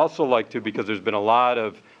 I'd also like to, because there's been a lot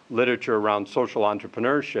of literature around social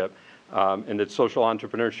entrepreneurship, and that social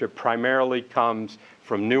entrepreneurship primarily comes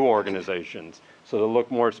from new organizations. So to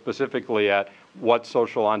look more specifically at what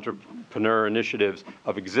social entrepreneur initiatives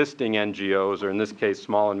of existing NGOs, or in this case,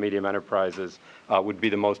 small and medium enterprises, would be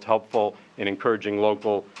the most helpful in encouraging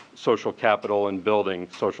local social capital and building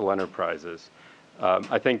social enterprises.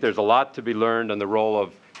 I think there's a lot to be learned on the role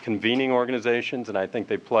of convening organizations, and I think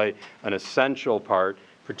they play an essential part,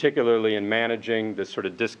 particularly in managing this sort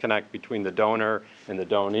of disconnect between the donor and the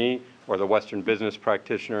donee, or the Western business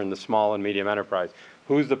practitioner and the small and medium enterprise.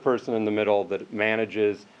 Who's the person in the middle that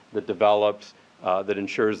manages, that develops, that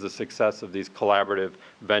ensures the success of these collaborative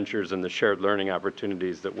ventures and the shared learning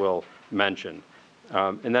opportunities that Will mention?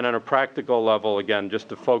 And then on a practical level, again, just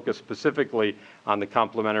to focus specifically on the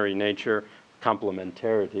complementarity,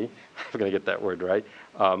 I'm going to get that word right,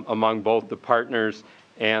 among both the partners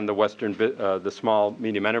and the small,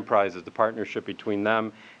 medium enterprises, the partnership between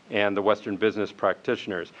them and the Western business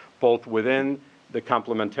practitioners, both within the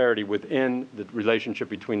complementarity within the relationship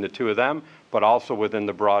between the two of them, but also within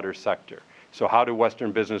the broader sector. So how do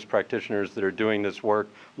Western business practitioners that are doing this work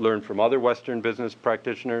learn from other Western business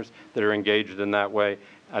practitioners that are engaged in that way?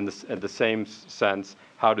 And in the same sense,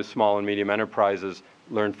 how do small and medium enterprises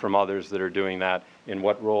learn from others that are doing that? In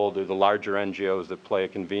what role do the larger NGOs that play a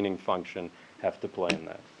convening function have to play in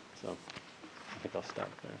that? So I think I'll stop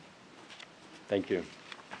there. Thank you.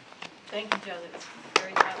 Thank you, Joe. That's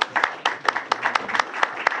very thoughtful.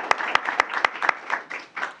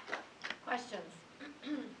 Questions?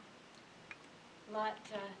 A lot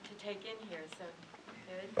to take in here, so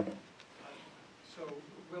good. So,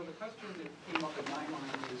 Will, the question that came up in my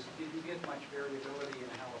mind is, did you get much variability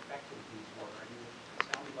in how effective these were? I mean,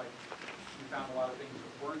 it sounded like you found a lot of things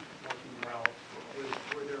that weren't working well.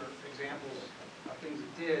 Were there examples of things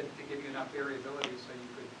that did to give you enough variability so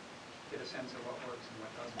you could get a sense of what works and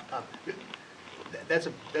what doesn't?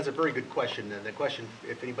 That's a very good question, and the question,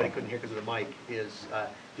 if anybody couldn't hear because of the mic, is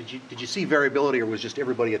did you see variability, or was just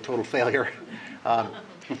everybody a total failure?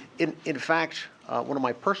 In fact, one of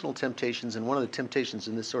my personal temptations, and one of the temptations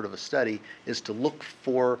in this sort of a study, is to look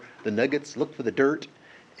for the nuggets, look for the dirt,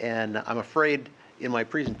 and I'm afraid in my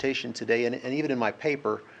presentation today, and even in my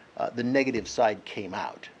paper, the negative side came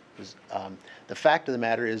out. The fact of the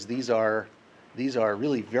matter is these are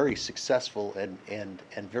really very successful and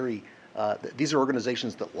very these are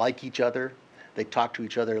organizations that like each other. They talk to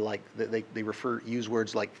each other like they use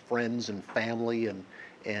words like friends and family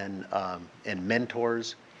and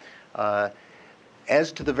mentors.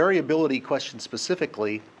 As to the variability question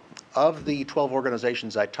specifically, of the 12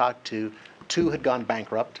 organizations I talked to, 2 had gone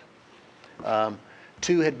bankrupt.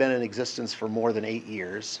 2 had been in existence for more than 8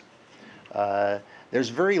 years. There's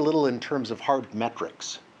very little in terms of hard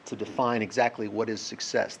metrics to define exactly what is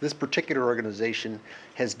success. This particular organization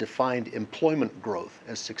has defined employment growth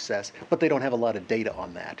as success, but they don't have a lot of data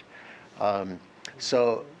on that.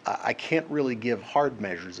 So I can't really give hard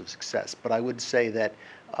measures of success, but I would say that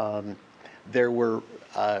there were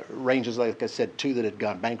ranges, like I said, 2 that had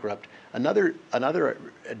gone bankrupt. Another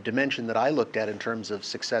dimension that I looked at in terms of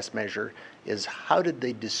success measure is how did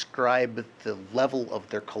they describe the level of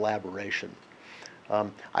their collaboration.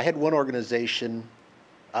 I had one organization,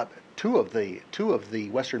 two of the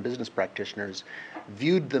Western business practitioners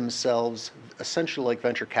viewed themselves essentially like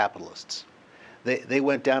venture capitalists. They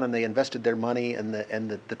went down and they invested their money, and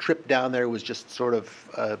the trip down there was just sort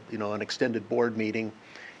of an extended board meeting,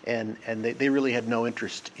 and they really had no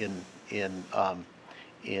interest in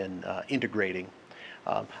integrating.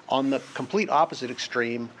 On the complete opposite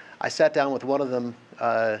extreme, I sat down with one of them.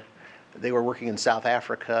 They were working in South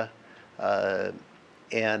Africa,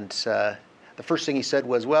 and the first thing he said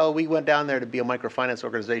was, well, we went down there to be a microfinance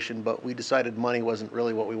organization, but we decided money wasn't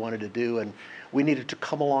really what we wanted to do, and we needed to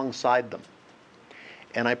come alongside them.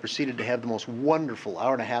 And I proceeded to have the most wonderful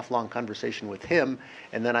hour-and-a-half-long conversation with him,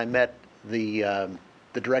 and then I met the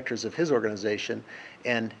directors of his organization,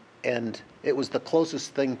 and it was the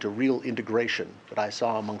closest thing to real integration that I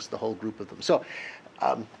saw amongst the whole group of them. So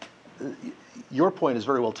your point is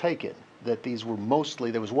very well taken, that these were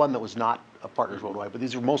mostly, there was one that was not a Partners Worldwide, but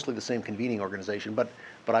these were mostly the same convening organization, but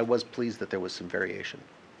I was pleased that there was some variation.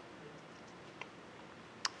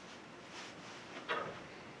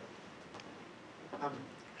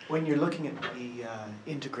 When you're looking at the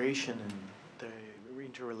integration and the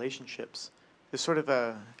interrelationships, there's sort of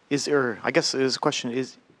I guess there's a question,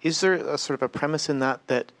 is there a sort of a premise in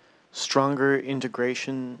that stronger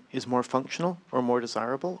integration is more functional or more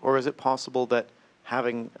desirable? Or is it possible that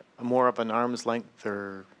having more of an arm's length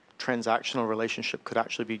or transactional relationship could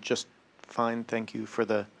actually be just fine, thank you, for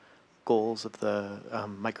the goals of the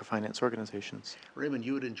microfinance organizations? Raymond,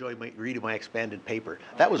 you would enjoy reading my expanded paper.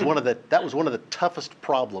 That was one of the toughest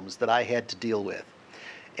problems that I had to deal with,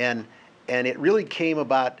 and it really came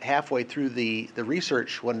about halfway through the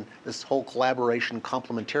research when this whole collaboration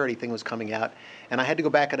complementarity thing was coming out, and I had to go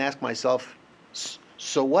back and ask myself,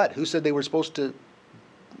 so what? Who said they were supposed to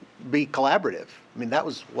be collaborative? I mean, that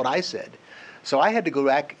was what I said. So I had to go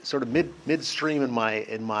back sort of midstream in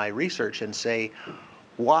my research and say,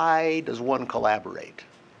 why does one collaborate?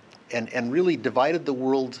 And really divided the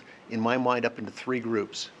world in my mind up into 3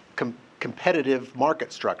 groups: competitive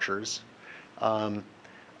market structures,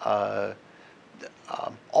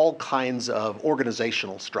 all kinds of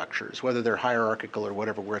organizational structures, whether they're hierarchical or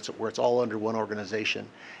whatever, where it's all under one organization,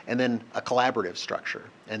 and then a collaborative structure.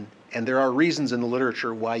 And there are reasons in the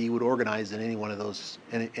literature why you would organize in any one of those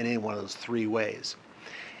 3 ways.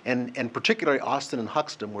 And particularly Austin and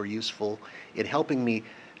Huxton were useful in helping me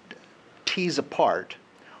tease apart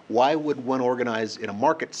why would one organize in a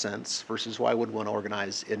market sense versus why would one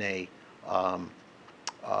organize in a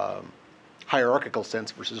hierarchical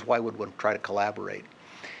sense versus why would one try to collaborate.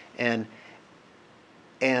 And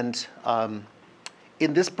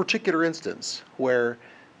in this particular instance, where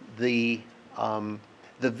the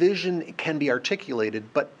vision can be articulated,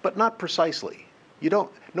 but not precisely.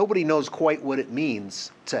 Nobody knows quite what it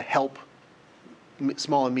means to help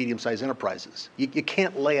small and medium-sized enterprises. You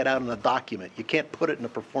can't lay it out in a document. You can't put it in a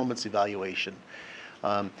performance evaluation.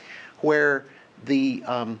 Where the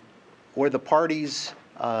parties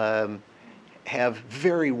have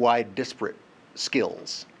very wide, disparate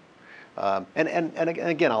skills. And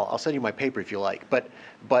again, I'll send you my paper if you like. But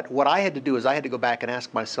what I had to do is I had to go back and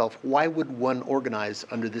ask myself, why would one organize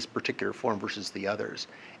under this particular form versus the others?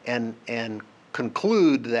 And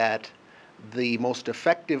conclude that the most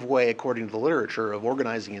effective way, according to the literature, of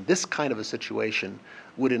organizing in this kind of a situation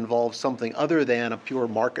would involve something other than a pure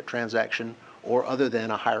market transaction or other than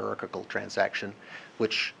a hierarchical transaction,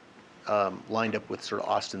 which lined up with sort of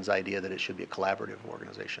Austin's idea that it should be a collaborative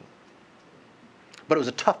organization. But it was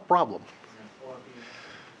a tough problem.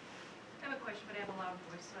 I have a question, but I have a loud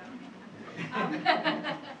voice, so I don't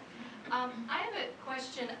know. I have a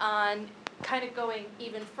question on kind of going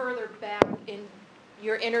even further back in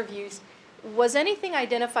your interviews. Was anything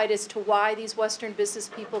identified as to why these Western business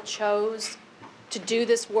people chose to do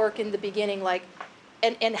this work in the beginning, like,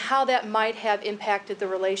 and how that might have impacted the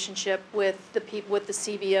relationship with the people, with the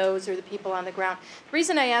CBOs or the people on the ground? The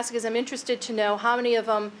reason I ask is I'm interested to know how many of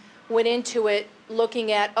them went into it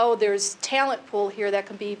looking at, oh, there's talent pool here that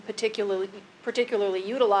can be particularly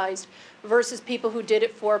utilized, versus people who did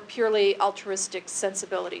it for purely altruistic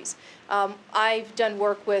sensibilities. I've done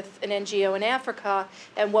work with an NGO in Africa,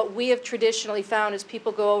 and what we have traditionally found is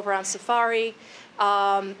people go over on safari,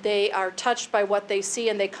 they are touched by what they see,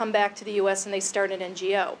 and they come back to the U.S. and they start an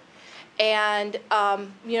NGO. And,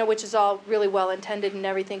 which is all really well intended and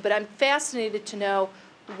everything, but I'm fascinated to know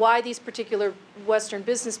why these particular Western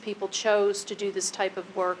business people chose to do this type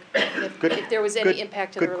of work, if there was any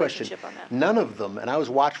impact to the relationship on that. None of them, and I was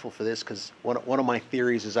watchful for this because one of my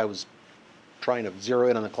theories as I was trying to zero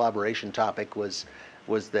in on the collaboration topic was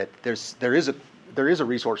that there is a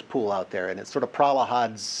resource pool out there, and it's sort of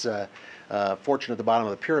Pralahad's fortune at the bottom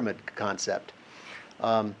of the pyramid concept.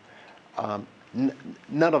 None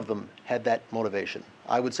of them had that motivation.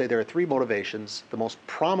 I would say there are three motivations. The most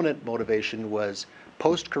prominent motivation was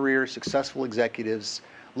post-career successful executives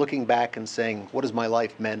looking back and saying, what has my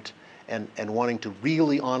life meant, and wanting to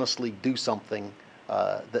really honestly do something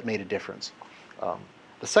that made a difference.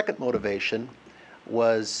 The second motivation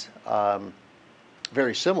was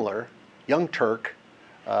very similar. Young Turk,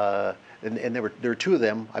 and there were two of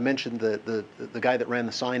them. I mentioned the guy that ran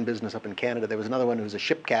the sign business up in Canada. There was another one who was a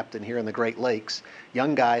ship captain here in the Great Lakes.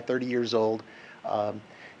 Young guy, 30 years old.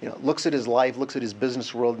 Looks at his life, looks at his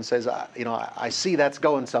business world, and says, I see that's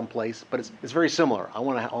going someplace, but it's very similar. I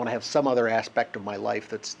want to have some other aspect of my life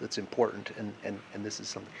that's important, and this is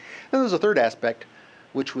something. Then there was a third aspect,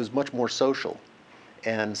 which was much more social,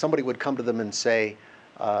 and somebody would come to them and say,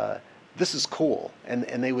 this is cool, and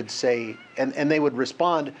they would say, and they would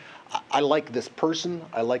respond, I like this person,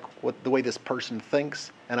 I like the way this person thinks,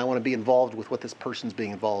 and I want to be involved with what this person's being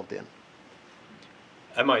involved in.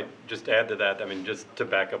 I might just add to that, just to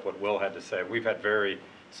back up what Will had to say, we've had very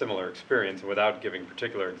similar experience, and without giving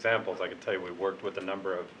particular examples, I can tell you we worked with a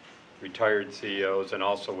number of retired CEOs and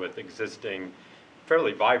also with existing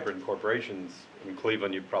fairly vibrant corporations. In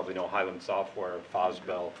Cleveland, you probably know Highland Software,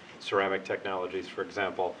 Fosbel, Ceramic Technologies, for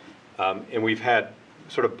example. And we've had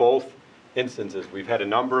sort of both instances. We've had a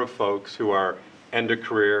number of folks who are end of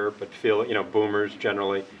career, but feel, boomers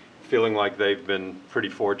generally, feeling like they've been pretty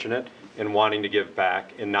fortunate and wanting to give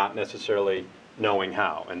back and not necessarily knowing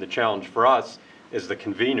how. And the challenge for us as the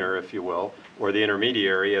convener, if you will, or the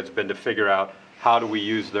intermediary, has been to figure out how do we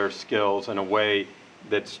use their skills in a way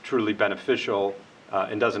that's truly beneficial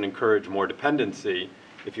and doesn't encourage more dependency,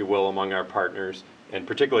 if you will, among our partners. And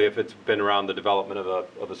particularly if it's been around the development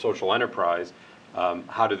of a social enterprise,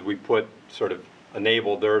 how did we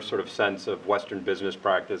enable their sort of sense of Western business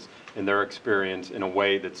practice and their experience in a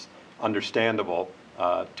way that's understandable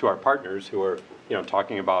to our partners who are,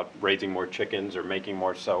 talking about raising more chickens or making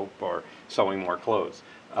more soap or sewing more clothes.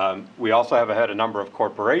 We also have had a number of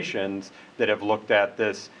corporations that have looked at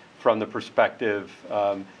this from the perspective,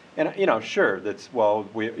 sure,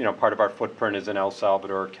 part of our footprint is in El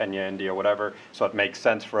Salvador, Kenya, India, whatever, so it makes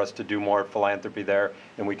sense for us to do more philanthropy there,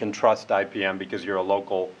 and we can trust IPM because you're a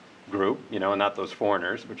local group, you know, and not those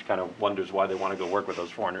foreigners, which kind of wonders why they want to go work with those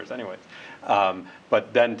foreigners anyways.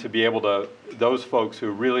 But then to be able to, those folks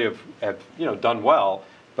who really have you know, done well,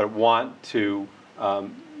 but want to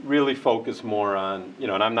really focus more on, you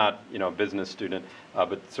know, and I'm not, you know, a business student,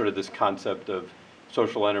 but sort of this concept of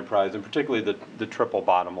social enterprise, and particularly the triple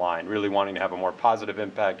bottom line, really wanting to have a more positive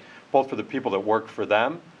impact, both for the people that work for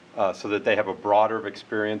them, so that they have a broader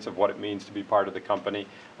experience of what it means to be part of the company,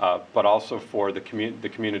 but also for the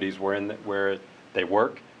communities where they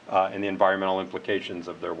work, and the environmental implications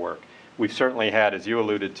of their work. We've certainly had, as you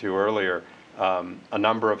alluded to earlier, a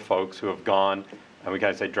number of folks who have gone, and we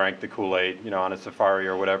kind of say drank the Kool-Aid, you know, on a safari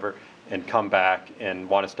or whatever, and come back and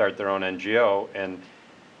want to start their own NGO. And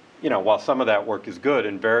you know, while some of that work is good,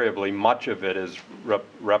 invariably much of it is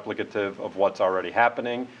replicative of what's already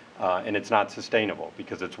happening, and it's not sustainable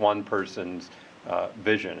because it's one person's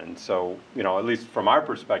vision. And so, you know, at least from our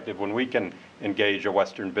perspective, when we can engage a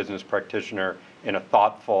Western business practitioner in a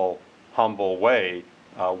thoughtful, humble way,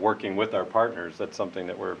 working with our partners, that's something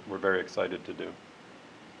that we're very excited to do.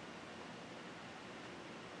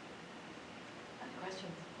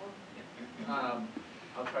 Questions? I'll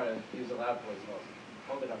try to use a loud voice also.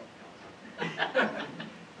 Hold it up.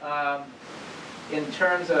 In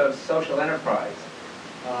terms of social enterprise,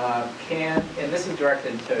 and this is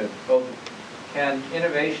directed to both, can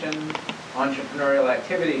innovation, entrepreneurial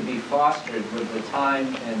activity be fostered with the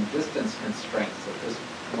time and distance constraints that this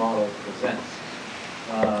model presents,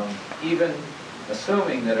 even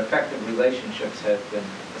assuming that effective relationships have been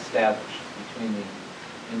established between the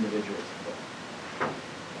individuals involved?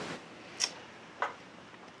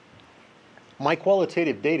 My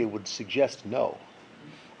qualitative data would suggest no.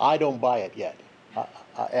 I don't buy it yet.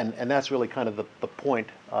 And that's really kind of the point.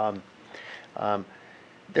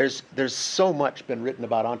 There's so much been written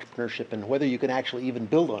about entrepreneurship and whether you can actually even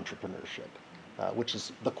build entrepreneurship, which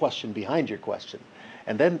is the question behind your question.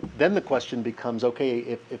 And then the question becomes,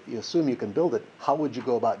 okay, if you assume you can build it, how would you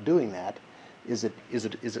go about doing that? Is it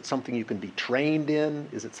something you can be trained in?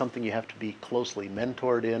 Is it something you have to be closely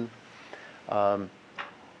mentored in?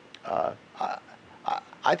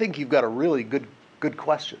 I think you've got a really good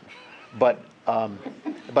question, but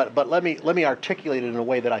let me articulate it in a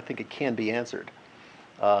way that I think it can be answered.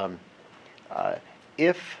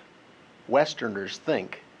 If Westerners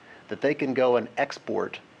think that they can go and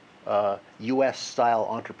export U.S.-style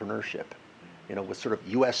entrepreneurship, you know, with sort of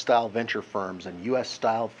U.S.-style venture firms and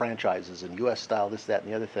U.S.-style franchises and U.S.-style this, that,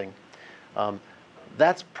 and the other thing,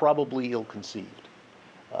 that's probably ill-conceived.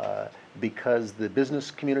 Because the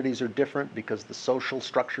business communities are different, because the social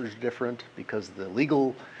structures are different, because the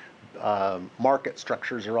legal market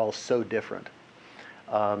structures are all so different.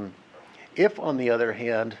 If, on the other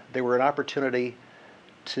hand, there were an opportunity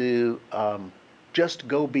to just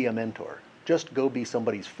go be a mentor, just go be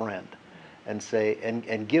somebody's friend, and say,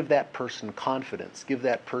 and give that person confidence, give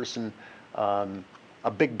that person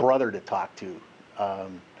a big brother to talk to.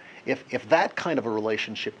 If that kind of a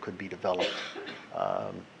relationship could be developed,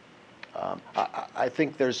 I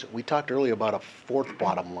think we talked earlier about a fourth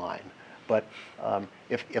bottom line, but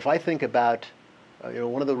if I think about, you know,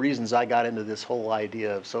 one of the reasons I got into this whole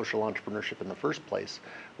idea of social entrepreneurship in the first place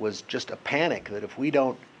was just a panic that if we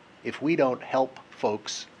don't help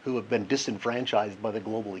folks who have been disenfranchised by the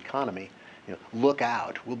global economy, you know, look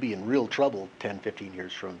out, we'll be in real trouble 10, 15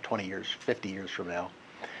 years from, 20 years, 50 years from now.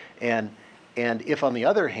 And if, on the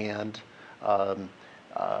other hand,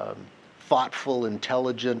 thoughtful,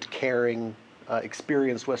 intelligent, caring,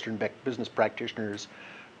 experienced Western business practitioners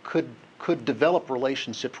could develop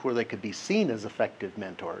relationships where they could be seen as effective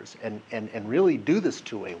mentors and really do this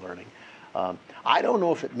two-way learning. I don't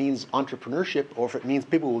know if it means entrepreneurship or if it means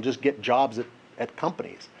people will just get jobs at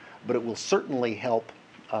companies, but it will certainly help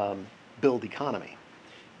build economy.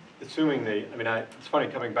 Assuming it's funny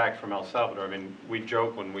coming back from El Salvador. I mean, we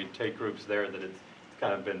joke when we take groups there that it's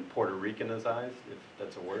kind of been Puerto Ricanized, if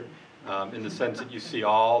that's a word, in the sense that you see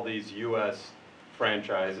all these U.S.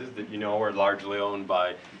 franchises that you know are largely owned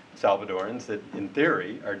by Salvadorans that, in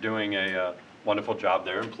theory, are doing a wonderful job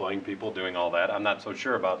there, employing people, doing all that. I'm not so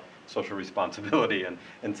sure about social responsibility and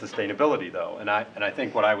sustainability, though. And I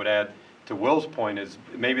think what I would add to Will's point is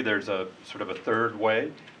maybe there's a sort of a third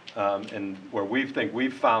way, and where we think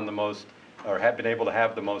we've found the most, or have been able to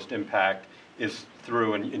have the most impact, is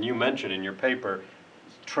through, and you mentioned in your paper,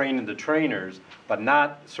 training the trainers, but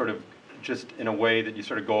not sort of just in a way that you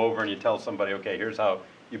sort of go over and you tell somebody, okay, here's how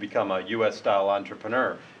you become a U.S.-style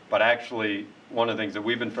entrepreneur. But actually, one of the things that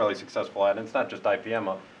we've been fairly successful at, and it's not just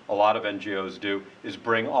IPM, a lot of NGOs do, is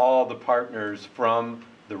bring all the partners from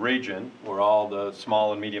the region, or all the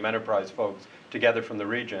small and medium enterprise folks together from the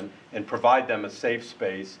region, and provide them a safe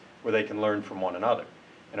space where they can learn from one another.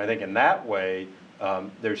 And I think in that way,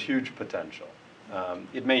 there's huge potential.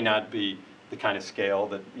 It may not be the kind of scale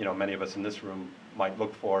that many of us in this room might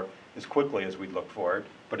look for as quickly as we'd look for it,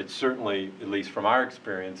 but it certainly, at least from our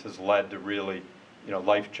experience, has led to really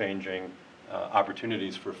life-changing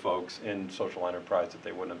opportunities for folks in social enterprise that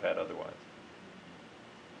they wouldn't have had otherwise.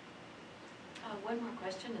 One more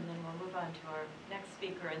question, and then we'll move on to our next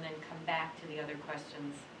speaker, and then come back to the other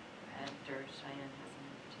questions after Cheyenne has an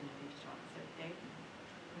opportunity to talk. So, Dave?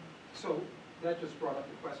 So that just brought up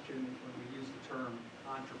the question when we use the term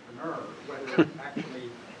entrepreneur, whether actually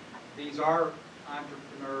these are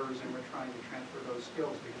entrepreneurs and we're trying to transfer those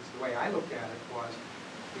skills, because the way I looked at it was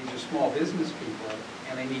these are small business people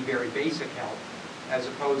and they need very basic help, as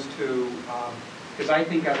opposed to because I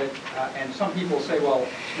think of it, and some people say, well,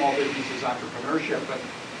 small business is entrepreneurship, but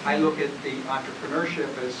I look at the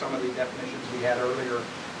entrepreneurship as some of the definitions we had earlier,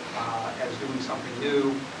 as doing something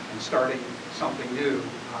new and starting something new,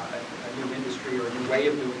 a new industry or a new way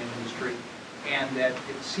of doing an industry, and that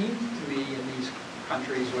it seems to me in these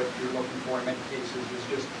countries what you're looking for in many cases is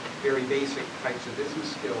just very basic types of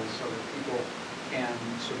business skills so that people can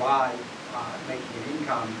survive making an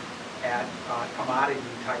income at commodity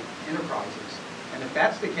type enterprises. And if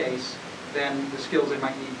that's the case, then the skills they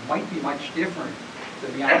might need might be much different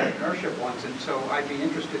than the entrepreneurship ones. And so I'd be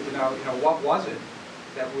interested to know, what was it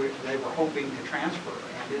that they were hoping to transfer?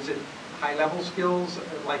 And is it high-level skills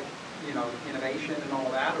like, innovation and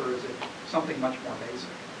all that, or is it something much more basic?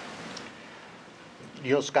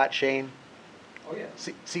 You know Scott Shane? Oh, yeah.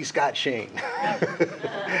 See Scott Shane.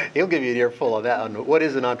 He'll give you an earful of that on what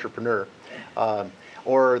is an entrepreneur. I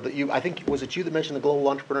think, was it you that mentioned the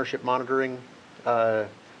Global Entrepreneurship Monitoring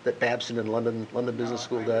that Babson and London Business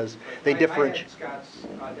School does? They differentiate. I had Scott's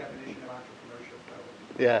definition of entrepreneurship,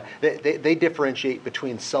 though. Yeah, they differentiate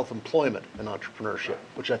between self-employment and entrepreneurship,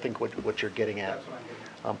 which I think what you're getting at. That's what I'm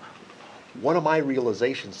getting at. One of my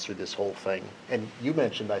realizations through this whole thing, and you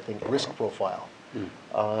mentioned, I think, risk profile,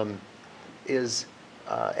 is,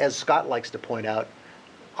 as Scott likes to point out,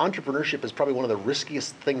 entrepreneurship is probably one of the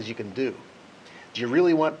riskiest things you can do. Do you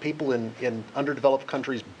really want people in underdeveloped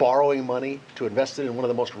countries borrowing money to invest it in one of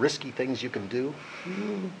the most risky things you can do?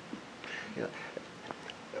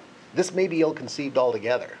 This may be ill-conceived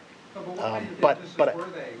altogether. But what kind of but businesses were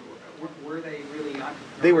they? Were they really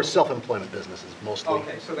entrepreneurial? They were self-employment businesses mostly.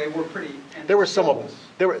 Okay, so they were pretty. There were some of them.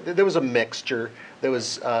 There was a mixture. There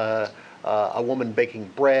was a woman baking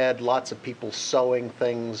bread, lots of people sewing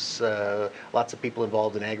things, lots of people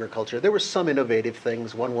involved in agriculture. There were some innovative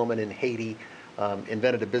things. One woman in Haiti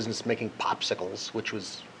invented a business making popsicles, which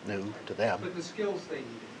was new to them. But the skills they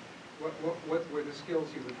needed, what were the skills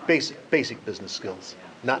you were trying to get? Basic business skills,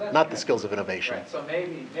 Yeah. not the skills of innovation. Right, so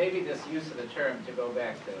maybe this use of the term, to go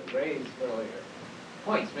back to Ray's earlier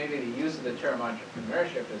points, maybe the use of the term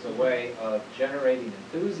entrepreneurship is a way of generating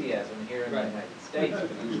enthusiasm here in the United States for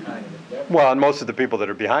these kind of endeavors. Well, and most of the people that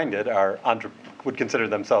are behind it would consider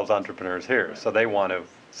themselves entrepreneurs here, so they want to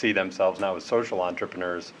see themselves now as social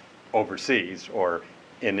entrepreneurs overseas or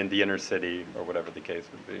in the inner city or whatever the case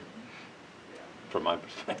would be, from my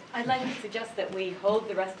perspective. I'd like to suggest that we hold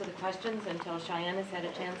the rest of the questions until Cheyenne has had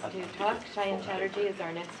a chance to talk. Cheyenne Chatterjee is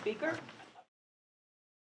our next speaker.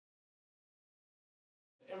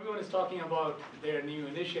 Everyone is talking about their new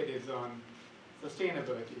initiatives on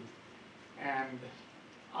sustainability, and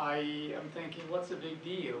I am thinking, what's the big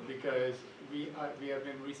deal? Because we have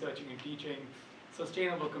been researching and teaching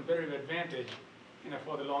sustainable competitive advantage,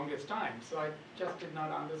 for the longest time. So I just did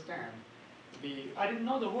not understand I didn't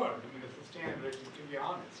know the word. The sustainability, to be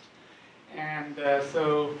honest. And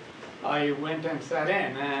so I went and sat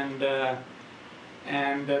in,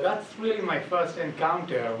 and that's really my first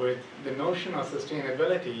encounter with the notion of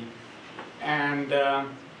sustainability. And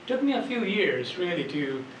took me a few years really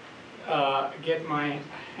to get my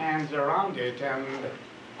hands around it, and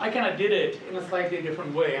I kind of did it in a slightly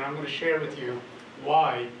different way, and I'm going to share with you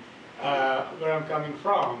why, where I'm coming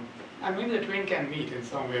from. And maybe the twain can meet in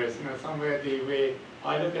some ways, somewhere the way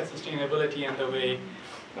I look at sustainability and the way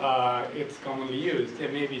it's commonly used, there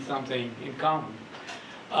may be something in common.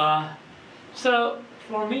 So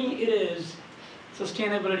for me, it is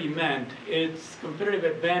sustainability meant its competitive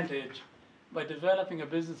advantage by developing a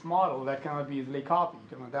business model that cannot be easily copied.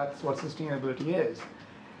 That's what sustainability is.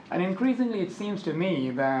 And increasingly, it seems to me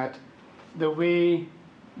that the way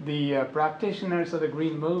the practitioners of the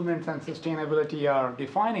green movements and sustainability are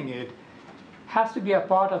defining it has to be a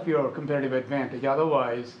part of your competitive advantage.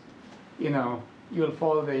 Otherwise, you'll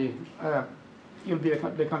fall you'll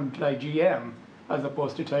become like GM as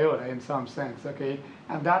opposed to Toyota in some sense, okay?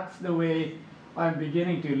 And that's the way I'm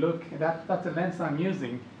beginning to look, that's the lens I'm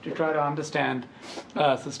using to try to understand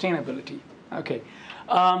sustainability, okay?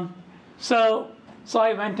 So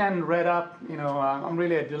I went and read up, I'm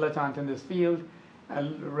really a dilettante in this field. I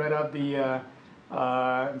read up the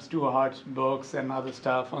Stuart Hart's books and other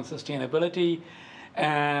stuff on sustainability.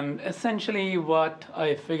 And essentially what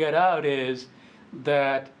I figured out is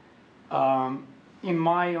that in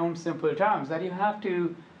my own simple terms, that you have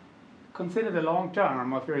to consider the long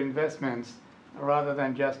term of your investments rather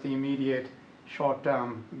than just the immediate short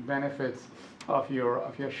term benefits of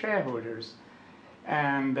your shareholders.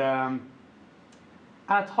 And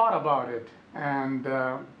I thought about it, and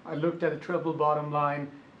I looked at the triple bottom line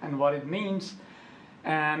and what it means,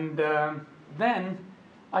 and then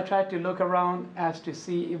I tried to look around as to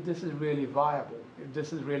see if this is really viable, if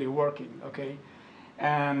this is really working, okay?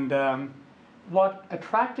 And what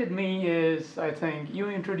attracted me is, I think, you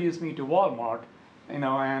introduced me to Walmart, and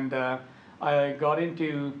I got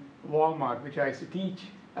into Walmart, which I used to teach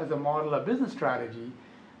as a model of business strategy,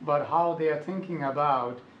 but how they are thinking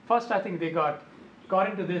about, first I think they got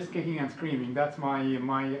into this kicking and screaming. That's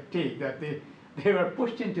my take, that they were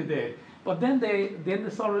pushed into this. But then they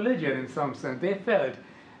saw religion in some sense. They felt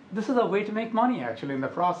this is a way to make money actually in the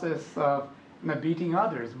process of beating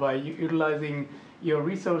others by utilizing your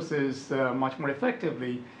resources much more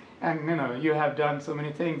effectively. And you have done so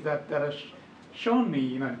many things that have shown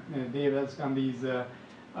me, Dave has done these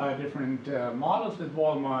different models with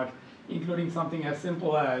Walmart, including something as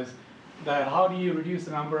simple as that how do you reduce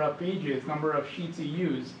the number of pages, number of sheets you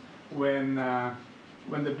use when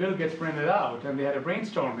the bill gets printed out. And they had a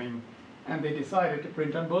brainstorming, and they decided to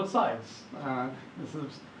print on both sides. This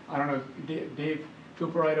is, I don't know, Dave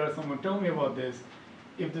Cooperite or someone told me about this.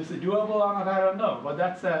 If this is doable or not, I don't know. But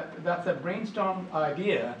that's a brainstorm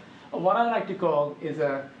idea. What I like to call is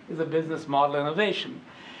a business model innovation.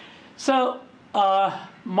 So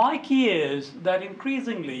my key is that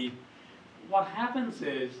increasingly what happens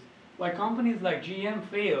is why companies like GM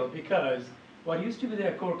fail, because what used to be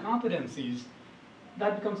their core competencies,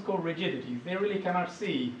 that becomes core rigidities. They really cannot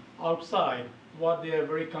see outside what they are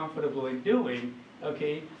very comfortable in doing,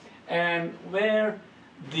 okay? And where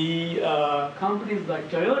the companies like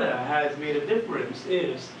Toyota has made a difference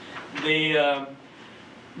is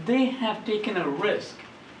they have taken a risk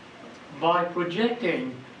by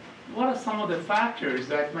projecting what are some of the factors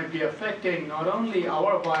that might be affecting not only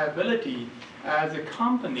our viability as a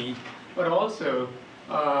company, but also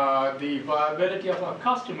the viability of our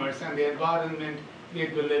customers and the environment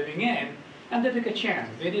they'd be living in. And they took a chance.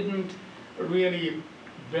 They didn't really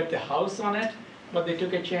bet the house on it, but they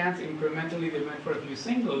took a chance. Incrementally, they went for a few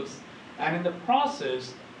singles. And in the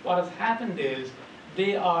process, what has happened is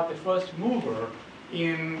they are the first mover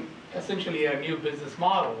in essentially a new business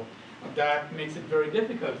model that makes it very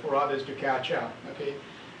difficult for others to catch up, okay?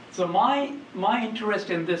 So my interest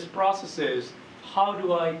in this process is, how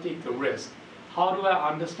do I take the risk? How do I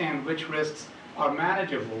understand which risks are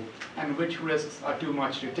manageable and which risks are too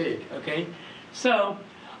much to take, okay? So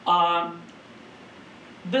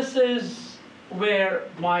this is where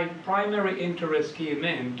my primary interest came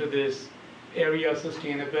into this area of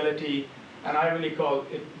sustainability, and I really call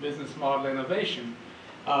it business model innovation.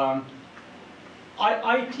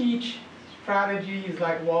 I teach strategies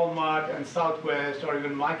like Walmart and Southwest or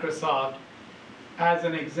even Microsoft as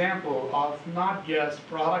an example of not just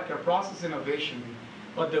product or process innovation,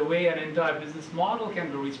 but the way an entire business model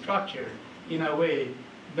can be restructured in a way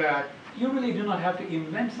that you really do not have to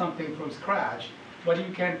invent something from scratch, but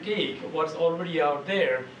you can take what's already out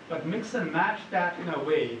there, but mix and match that in a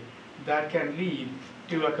way that can lead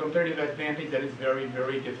to a competitive advantage that is very,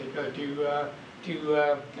 very difficult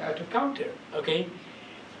to counter, okay?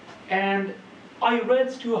 And I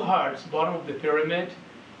read Stuart Hart's Bottom of the Pyramid,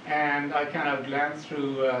 and I kind of glanced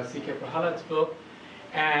through C.K. Prahalad's book,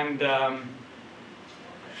 and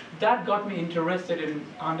that got me interested in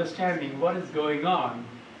understanding what is going on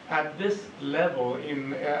at this level,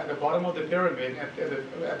 at the bottom of the pyramid, at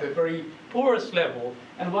the very poorest level,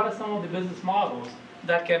 and what are some of the business models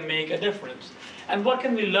that can make a difference, and what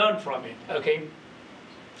can we learn from it, okay?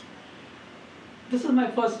 This is my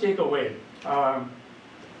first takeaway.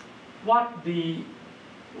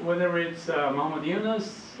 Whether it's Muhammad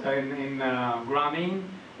Yunus in Grameen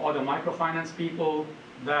or the microfinance people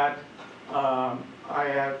that I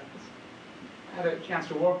have had a chance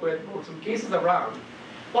to work with, or some cases around,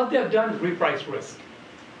 what they have done is reprice risk.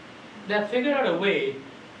 They have figured out a way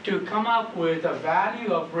to come up with a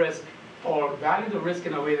value of risk, or value the risk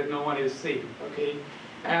in a way that no one is seeing, okay?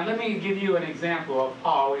 And let me give you an example of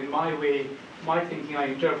how, in my way, my thinking, I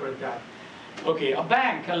interpret that. Okay, a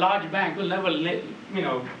bank, a large bank will never,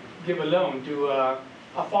 give a loan to a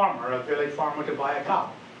farmer, a village farmer to buy a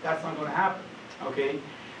cow. That's not going to happen, okay?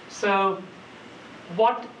 So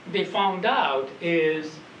what they found out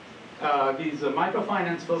is, these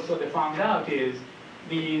microfinance folks, what they found out is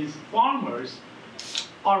these farmers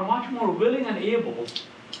are much more willing and able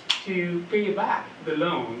to pay back the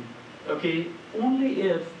loan, okay, only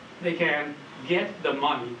if they can get the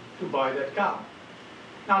money to buy that cow.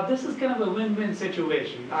 Now, this is kind of a win-win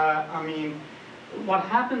situation. I mean, what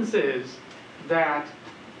happens is that,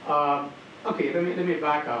 okay, let me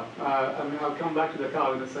back up. I'll come back to the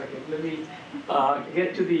cow in a second. Let me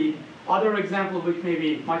get to the other example, which may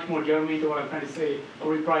be much more germane to what I'm trying to say, of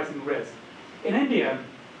repricing risk. In India,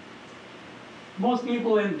 most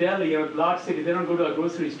people in Delhi or large city, they don't go to a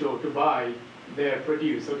grocery store to buy their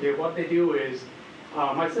produce. Okay, what they do is,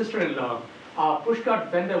 my sister-in-law, a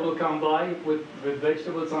pushcart vendor will come by with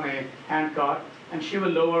vegetables on a hand cart, and she will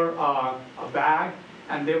lower a bag,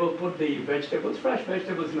 and they will put the vegetables, fresh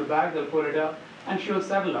vegetables in the bag, they'll put it up, and she'll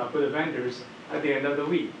settle up with the vendors at the end of the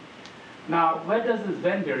week. Now, where does this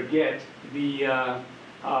vendor get the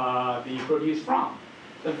produce from?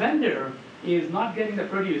 The vendor is not getting the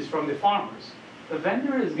produce from the farmers. The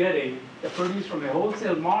vendor is getting the produce from a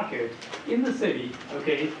wholesale market in the city,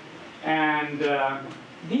 okay? And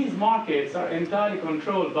these markets are entirely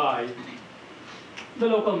controlled by the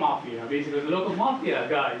local mafia. Basically, the local mafia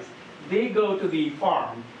guys, they go to the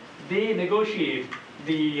farm, they negotiate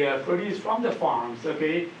the produce from the farms,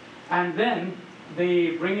 okay? And then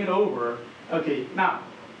they bring it over. Okay, now,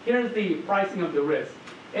 here's the pricing of the risk.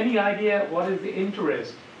 Any idea what is the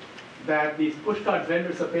interest that these pushcart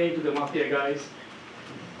vendors are paying to the mafia guys?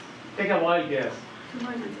 Take a wild guess.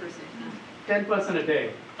 200%. 10% a day. 10% a day.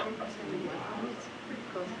 It's pretty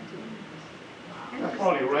close to 200%. That's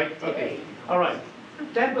probably right. Okay. All right.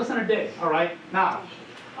 10% a day. All right. Now,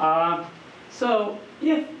 so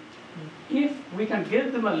if we can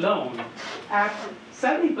give them a loan at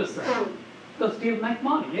 70%, they'll still make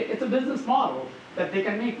money. It's a business model that they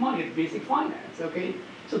can make money. It's basic finance. Okay.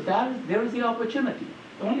 So there is the opportunity.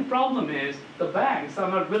 The only problem is the banks are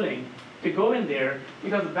not willing to go in there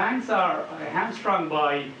because the banks are hamstrung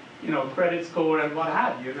by credit score and what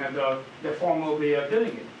have you, and the formal way of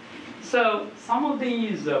doing it. So some of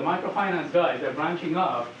these microfinance guys are branching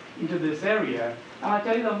off into this area, and I'll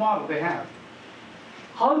tell you the model they have.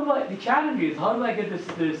 The challenge is, how do I get this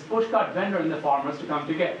pushcart vendor and the farmers to come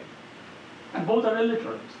together? And both are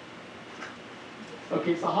illiterate.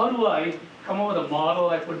 Okay, so how do I come up with a model,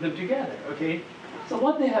 I put them together, okay? So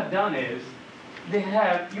what they have done is, they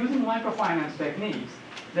have, using microfinance techniques,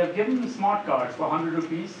 they've given them smart cards for 100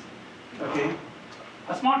 rupees, okay?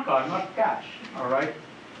 A smart card, not cash, all right?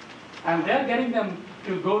 And they're getting them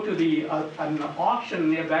to go to an auction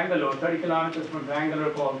near Bangalore, 30 kilometers from Bangalore,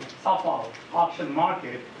 called Safal Auction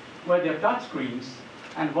Market, where they have touch screens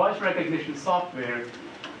and voice recognition software,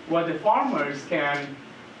 where the farmers can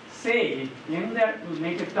say in their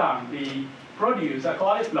native tongue the produce, a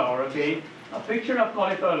cauliflower, okay? A picture of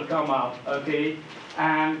cauliflower will come up, okay?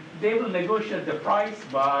 And they will negotiate the price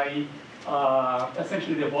by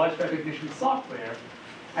essentially the voice recognition software.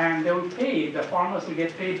 And they will pay, the farmers will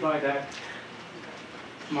get paid by that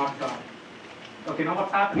smart card. Okay, now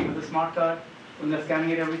what's happening with the smart card when they're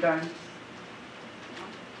scanning it every time?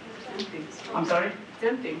 It's empty. I'm sorry? It's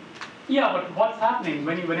empty. Yeah, but what's happening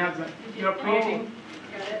when you're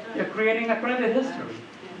creating a credit history.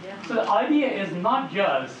 So the idea is not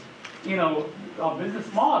just a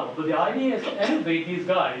business model, but the idea is to elevate these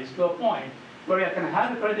guys to a point where you can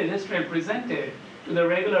have a credit history and present it to the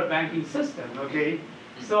regular banking system, okay?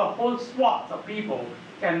 So a whole swath of people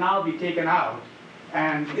can now be taken out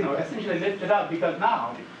and essentially lifted up because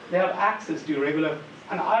now they have access to regular,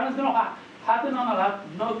 and I don't know how happen or not, I have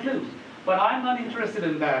no clue. But I'm not interested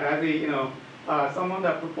in that as a someone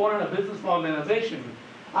that proponent of business model innovation.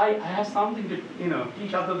 I have something to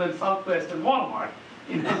teach other than Southwest and Walmart.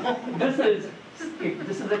 This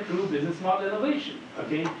is a true business model innovation.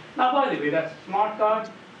 Okay. Now, by the way, that smart card,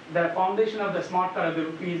 the foundation of the smart card are the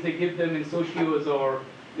rupees they give them in socios or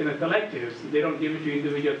collectives. They don't give it to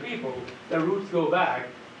individual people. The roots go back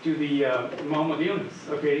to the Muhammad Yunus.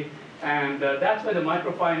 Okay, and that's where the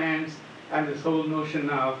microfinance and this whole notion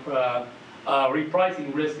of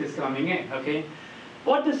repricing risk is coming in. Okay,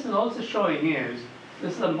 what this is also showing is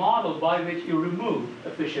this is a model by which you remove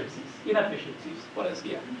inefficiencies. What else?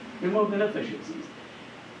 Yeah, remove inefficiencies.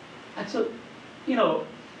 And so,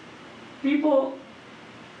 people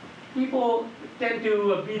tend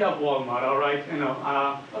to beat up Walmart. All right,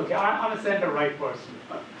 okay, I'm a center right person.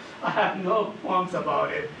 I have no qualms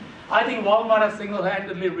about it. I think Walmart has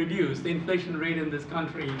single-handedly reduced the inflation rate in this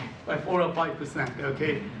country by 4 or 5%,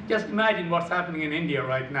 okay? Just imagine what's happening in India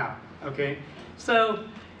right now, okay? So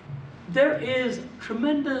there is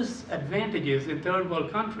tremendous advantages in third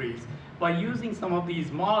world countries by using some of these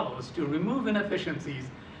models to remove inefficiencies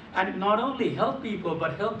and not only help people,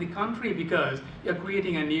 but help the country because you're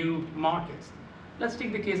creating a new markets. Let's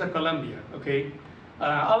take the case of Colombia, okay?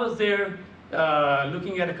 I was there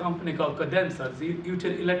looking at a company called Cadenza, it's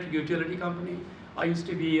an electric utility company. I used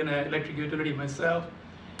to be in an electric utility myself.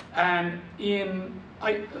 And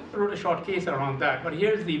I wrote a short case around that, but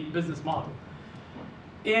here's the business model.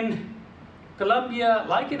 In Colombia,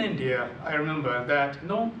 like in India, I remember that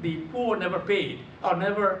the poor never paid or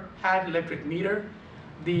never had electric meter.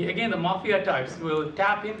 Again, the mafia types will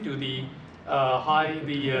tap into the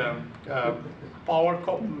power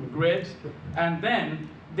grids, and then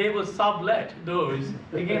they will sublet those,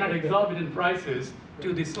 again at exorbitant prices,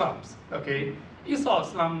 to the slums, okay? You saw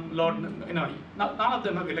slum, none of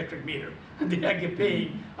them have electric meter. They are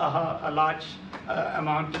paying a large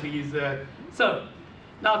amount to these. So,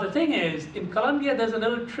 now the thing is, in Colombia, there's a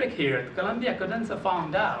little trick here. Colombia Cadenza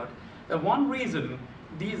found out that one reason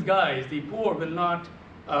these guys, the poor, will not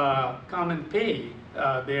come and pay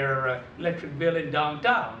their electric bill in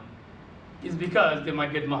downtown is because they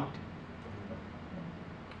might get mugged.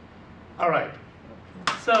 All right,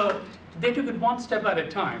 so they took it one step at a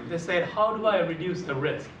time. They said, how do I reduce the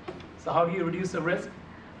risk? So how do you reduce the risk?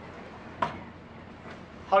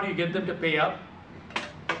 How do you get them to pay up?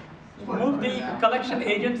 Move the collection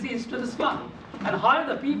agencies to the slum and hire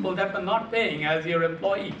the people that are not paying as your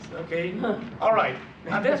employees, okay? All right,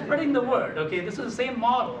 and they're spreading the word, okay? This is the same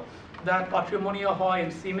model that Patrimonio Hoy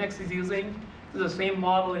and CEMEX is using. This is the same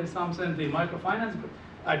model in some sense, the microfinance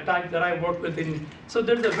type that I work with. So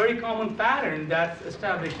there's a very common pattern that's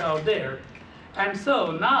established out there. And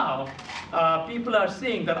so now people are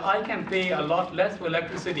seeing that I can pay a lot less for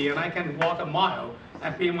electricity and I can walk a mile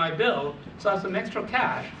and pay my bill, so I have some extra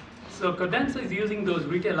cash. So Cadenza is using those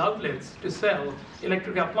retail outlets to sell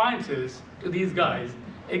electric appliances to these guys,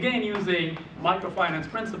 again using microfinance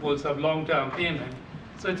principles of long-term payment.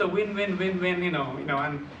 So it's a win-win-win-win,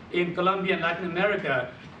 and in Colombia and Latin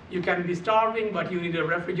America, you can be starving, but you need a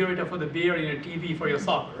refrigerator for the beer and a TV for your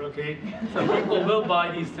soccer, okay? So people will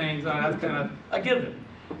buy these things, and that's kind of a given.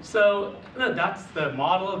 So that's the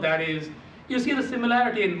model that is, you see the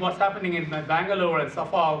similarity in what's happening in Bangalore and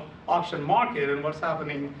Safal auction market and what's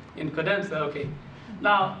happening in Cadenza, okay?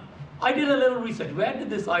 Now, I did a little research. Where did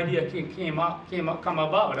this idea come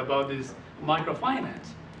about this microfinance?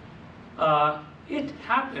 It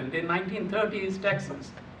happened in 1930s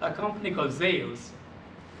Texas. A company called Zales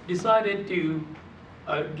decided to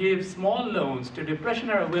give small loans to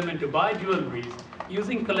Depression-era women to buy jewelry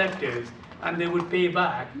using collectives, and they would pay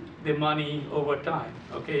back the money over time,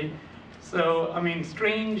 okay? So, I mean,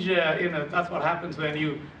 strange, that's what happens when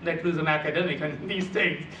you let loose an academic and these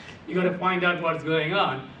things. You got to find out what's going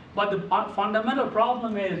on. But the fundamental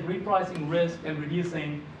problem is repricing risk and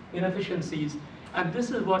reducing inefficiencies. And this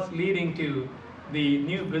is what's leading to the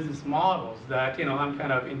new business models that, I'm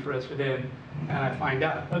kind of interested in and I find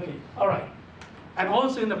out. Okay, all right. And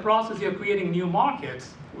also in the process, you're creating new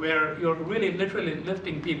markets where you're really literally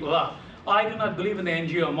lifting people up. I do not believe in the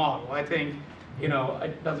NGO model. I think,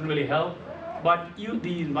 it doesn't really help. But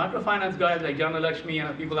these microfinance guys like John Lakshmi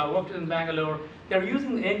and people that worked in Bangalore, they're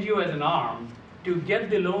using the NGO as an arm to get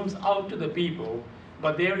the loans out to the people,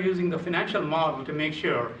 but they're using the financial model to make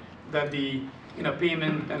sure that the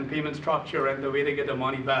payment structure and the way they get the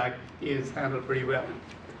money back is handled pretty well.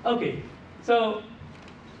 Okay, so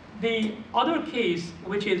the other case,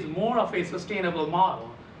 which is more of a sustainable model,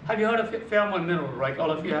 have you heard of Fairmont Mineral, right? All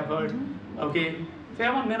of you have heard? Okay,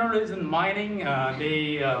 Fairmont Mineral is in mining.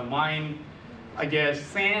 They mine, I guess,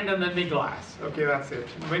 sand and then they glass. Okay, that's it.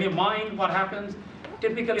 When you mine, what happens?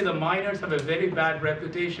 Typically, the miners have a very bad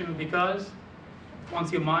reputation because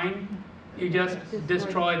once you mine, you just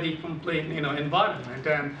destroy the complete, environment.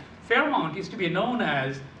 And Fairmont used to be known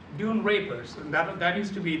as dune rapers, and that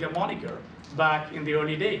used to be the moniker back in the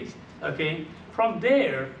early days. Okay, from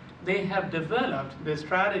there they have developed the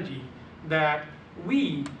strategy that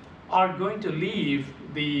we are going to leave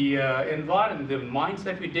the environment, the mines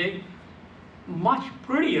that we dig, much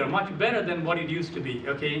prettier, much better than what it used to be,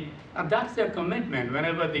 okay? And that's their commitment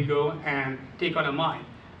whenever they go and take on a mine.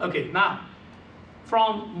 Okay, now,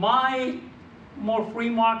 from my more free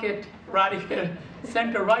market, radical,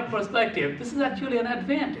 center-right perspective, this is actually an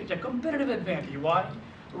advantage, a competitive advantage. Why?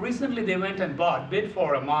 Recently they went and bid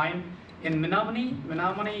for a mine in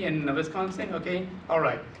Menominee in Wisconsin, okay? All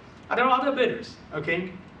right. And there are other bidders,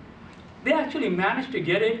 okay? they actually managed to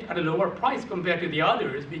get it at a lower price compared to the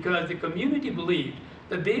others because the community believed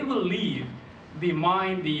that they will leave the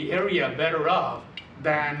mine, the area better off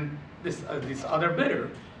than this other bidder.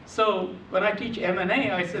 So when I teach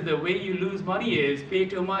M&A, I said the way you lose money is pay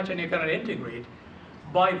too much and you cannot integrate.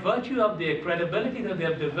 By virtue of the credibility that they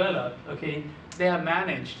have developed, okay, they have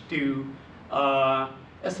managed to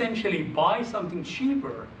essentially buy something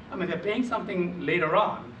cheaper. I mean, they're paying something later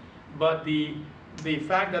on, but the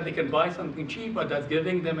fact that they can buy something cheaper, that's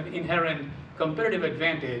giving them an inherent competitive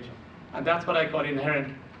advantage, and that's what I call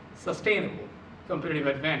inherent sustainable competitive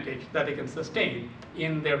advantage that they can sustain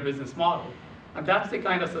in their business model. And that's the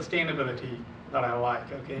kind of sustainability that I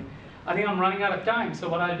like, okay? I think I'm running out of time, so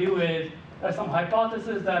what I'll do is, there's some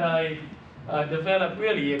hypothesis that I developed,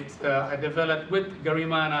 really, I developed with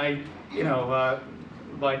Garima and I,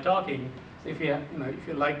 by talking. So if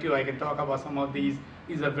you like to, I can talk about some of these.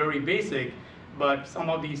 These are very basic, but some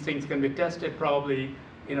of these things can be tested probably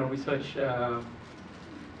in a research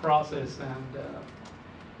process, and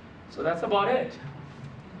so that's about it.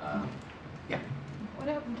 Yeah. What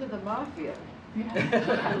happened to the mafia? It's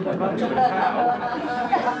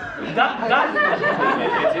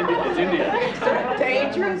India.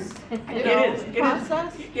 Dangerous?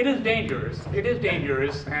 It is dangerous. It is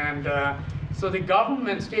dangerous, and so the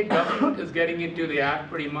government, state government, is getting into the act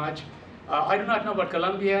pretty much. I do not know about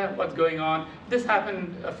Colombia, what's going on. This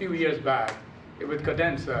happened a few years back with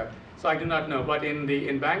Cadenza, so I do not know. But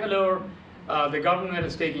in Bangalore, the government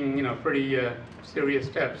is taking pretty serious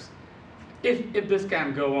steps. If this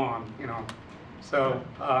can go on, So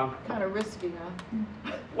kind of risky,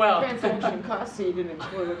 huh? Well, transaction costs you didn't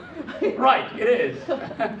include. Right, it is.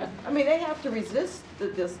 I mean, they have to resist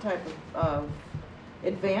this type of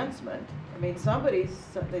advancement. I mean,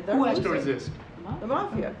 Who has to resist? The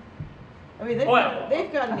mafia. I mean,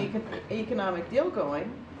 they've got an economic deal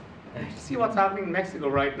going. See what's happening in Mexico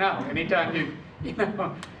right now. Anytime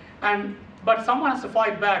but someone has to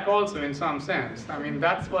fight back also in some sense. I mean,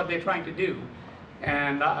 that's what they're trying to do,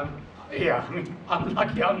 and. Yeah, I mean, I'm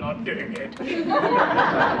lucky I'm not doing it.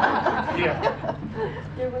 Yeah.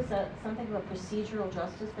 There was something about procedural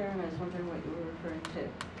justice there, and I was wondering what you were referring to.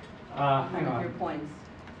 Hang One on. of your points.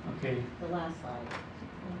 Okay. The last slide.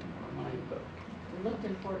 It looked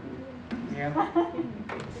important. Yeah.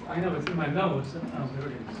 I know, it's in my notes. Oh, there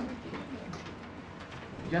it is.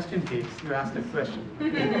 Just in case you asked a question.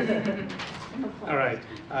 All right.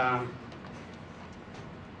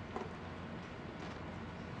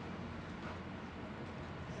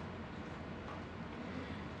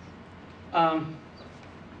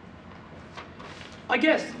 I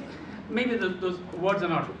guess maybe those words are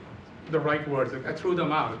not the right words. I threw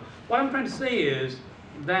them out. What I'm trying to say is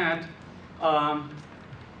that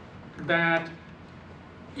that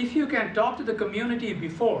if you can talk to the community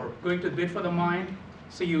before going to bid for the mine,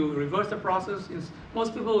 so you reverse the process.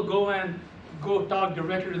 Most people go talk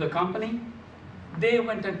directly to the company. They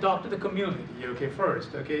went and talked to the community,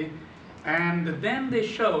 first, and then they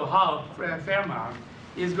show how Fairmount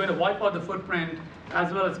is going to wipe out the footprint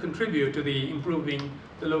as well as contribute to the improving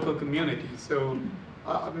the local community. So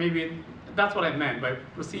maybe that's what I meant by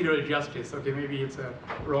procedural justice. Maybe it's a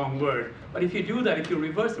wrong word, but if you do that, if you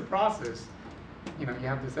reverse the process, you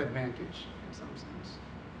have this advantage in some sense.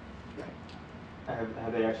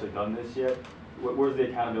 Have they actually done this yet? Where's the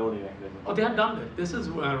accountability mechanism? Oh, they have done it. This is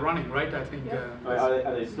running, right? I think.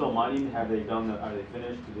 Are they still mining? Have they done are they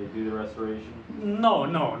finished? Do they do the restoration? No.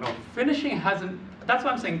 Finishing hasn't. That's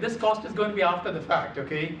what I'm saying. This cost is going to be after the fact,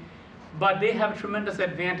 But they have a tremendous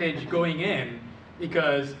advantage going in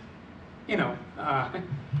because,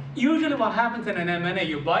 usually what happens in an M&A,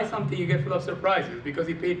 you buy something, you get full of surprises because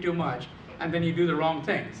you paid too much, and then you do the wrong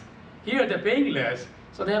things. Here they're paying less,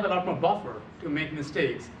 so they have a lot more buffer to make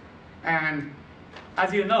mistakes. And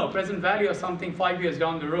as you know, present value of something 5 years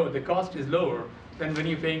down the road, the cost is lower than when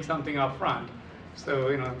you're paying something up front.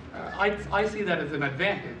 So, I see that as an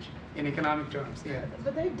advantage in economic terms, yeah.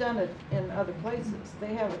 But they've done it in other places.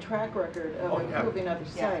 They have a track record of improving other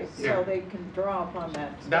sites, so they can draw upon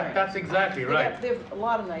that experience. That's exactly right. They have a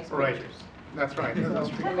lot of nice Right. pictures. That's right. So, That's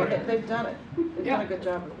true. I mean, they've done it. They've done a good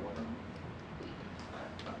job of it.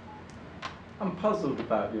 I'm puzzled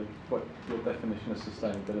about what your definition of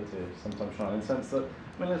sustainability is, sometimes trying, in the sense that,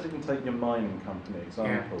 let's even take your mining company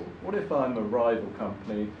example. Yeah. What if I'm a rival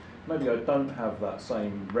company, maybe I don't have that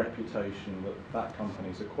same reputation that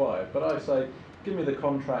company's acquired, but I say, give me the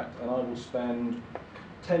contract and I will spend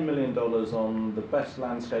 $10 million on the best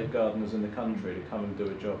landscape gardeners in the country to come and do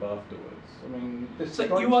a job afterwards. I mean, this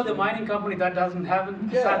so you are the mining company that doesn't have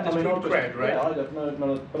the street cred, right? Yeah, I have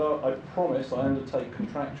no, but I promise I undertake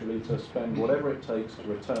contractually to spend whatever it takes to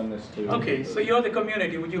return this to. Okay, so you're the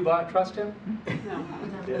community. Would you trust him? No.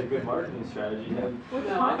 He had a good marketing strategy.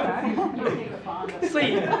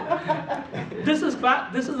 See, this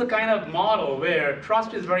is the kind of model where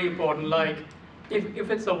trust is very important. Like, if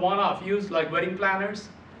it's a one-off use, like wedding planners.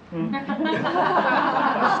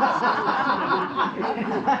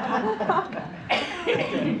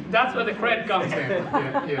 That's where the cred comes in.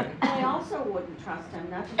 Yeah. I also wouldn't trust him,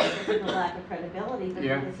 not just because of the lack of credibility, but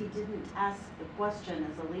because he didn't ask the question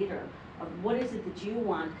as a leader of what is it that you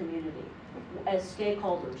want, community, as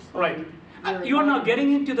stakeholders. Right. You're not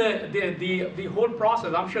getting into the whole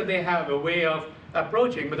process. I'm sure they have a way of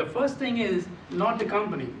approaching, but the first thing is not the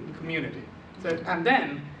company, the community. So, and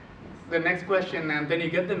then the next question, and then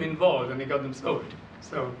you get them involved and you get them sold.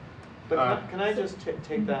 So, but can I just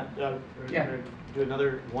take that or do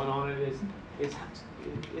another one on it?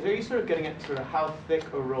 Are you sort of getting at sort of how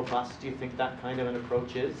thick or robust do you think that kind of an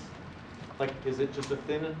approach is? Like, is it just a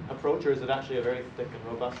thin approach, or is it actually a very thick and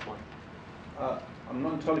robust one? I'm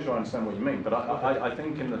not entirely sure I understand what you mean, but I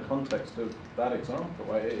think in the context of that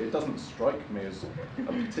example, it doesn't strike me as a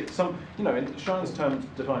particular, in Shine's terms,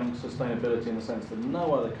 defining sustainability in the sense that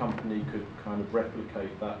no other company could kind of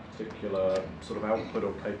replicate that particular sort of output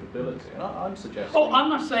or capability. And I'm suggesting... Oh, I'm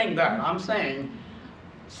not saying that. I'm saying,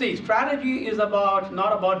 see, strategy is not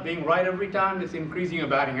about being right every time, it's increasing your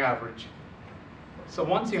batting average. So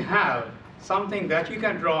once you have something that you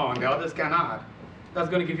can draw on, the others cannot, that's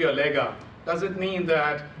going to give you a leg up. Does it mean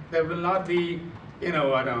that there will not be,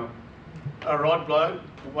 a Rod Blood,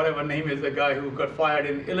 whatever name is the guy who got fired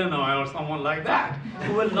in Illinois or someone like that,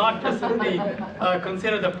 who will not just simply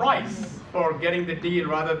consider the price for getting the deal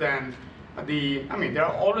rather than there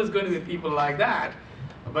are always going to be people like that,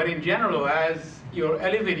 but in general, as you're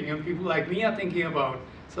elevating, and people like me are thinking about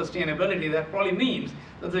sustainability, that probably means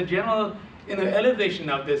there's a general, elevation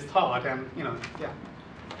of this thought, and,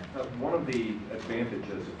 One of the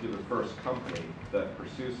advantages if you're the first company that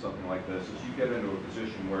pursues something like this is you get into a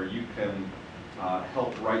position where you can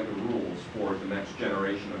help write the rules for the next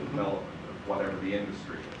generation of development of whatever the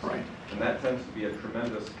industry is. Right. And that tends to be a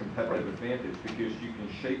tremendous competitive advantage because you can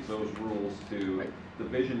shape those rules to the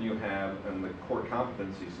vision you have and the core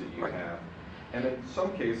competencies that you have. And in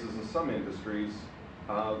some cases, in some industries,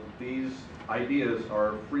 these ideas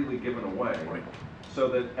are freely given away. So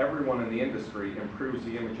that everyone in the industry improves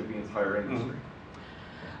the image of the entire industry.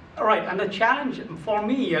 All right, and the challenge for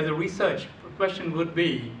me as a research question would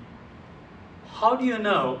be, how do you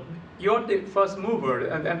know you're the first mover?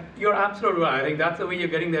 And you're absolutely right, I think that's the way you're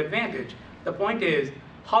getting the advantage. The point is,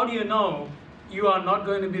 how do you know you are not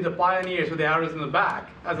going to be the pioneers with the arrows in the back,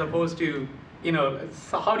 as opposed to,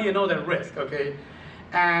 so how do you know that risk, okay?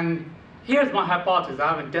 And here's my hypothesis, I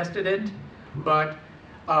haven't tested it, but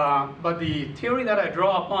the theory that I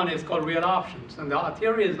draw upon is called real options. And the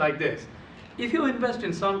theory is like this. If you invest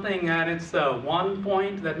in something and it's 1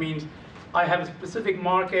 point, that means I have a specific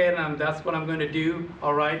market and that's what I'm going to do,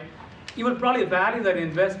 all right? You will probably value that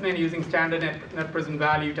investment using standard net present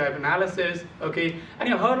value type analysis, okay? And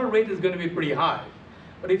your hurdle rate is going to be pretty high.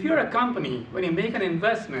 But if you're a company, when you make an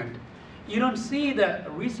investment, you don't see the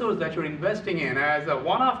resource that you're investing in as a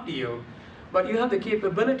one-off deal, but you have the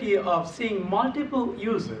capability of seeing multiple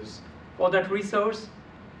uses for that resource,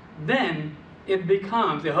 then it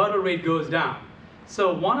becomes, the hurdle rate goes down.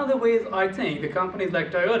 So one of the ways I think the companies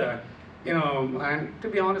like Toyota, and to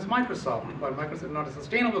be honest, Microsoft, but Microsoft is not a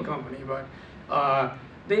sustainable company, but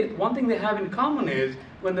one thing they have in common is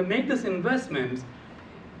when they make this investments,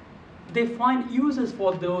 they find uses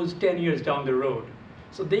for those 10 years down the road.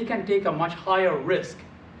 So they can take a much higher risk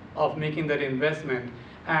of making that investment.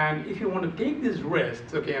 And if you want to take these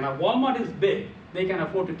risks, okay, and Walmart is big, they can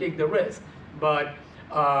afford to take the risk. But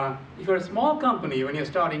if you're a small company, when you're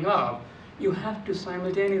starting up, you have to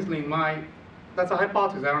simultaneously, that's a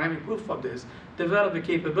hypothesis, I don't have any proof of this, develop the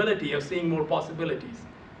capability of seeing more possibilities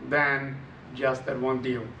than just that one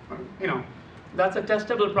deal. That's a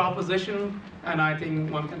testable proposition, and I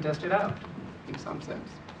think one can test it out in some sense.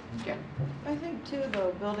 Yeah. I think too,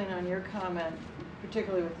 though, building on your comment,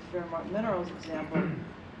 particularly with the Fairmont Minerals example,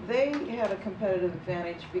 they had a competitive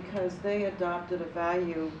advantage because they adopted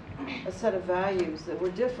a set of values that were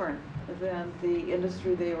different than the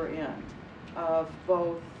industry they were in, of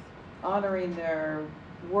both honoring their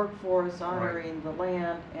workforce, honoring the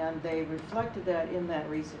land, and they reflected that in that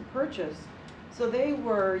recent purchase. So they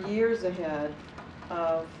were years ahead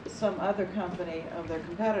of some other company, of their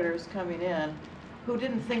competitors coming in, who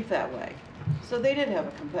didn't think that way. So they did have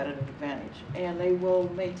a competitive advantage, and they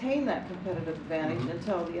will maintain that competitive advantage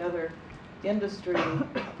until the other industry,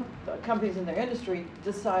 companies in their industry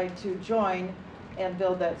decide to join and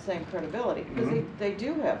build that same credibility, because they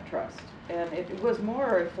do have trust. And it was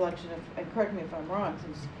more a reflection of, and correct me if I'm wrong,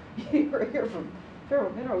 since you're here from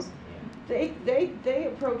Federal Minerals, they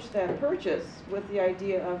approached that purchase with the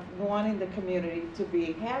idea of wanting the community to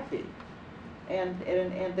be happy. And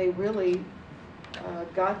they really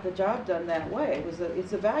got the job done that way.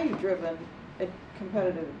 It's a value-driven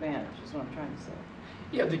competitive advantage, is what I'm trying to say.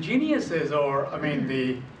 Yeah, the genius is, or I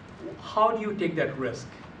mean, how do you take that risk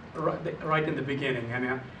right in the beginning?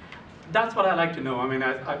 And that's what I like to know. I mean,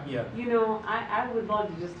 yeah. You know, I would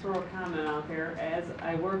love to just throw a comment out there as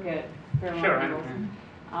I work at Fairmont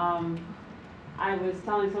Minerals. I was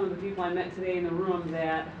telling some of the people I met today in the room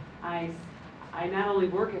that I not only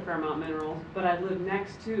work at Fairmont Minerals, but I live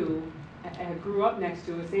next to, I grew up next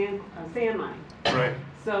to a sand mine. Right.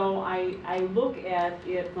 So I look at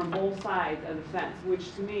it from both sides of the fence,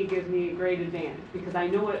 which to me gives me a great advantage, because I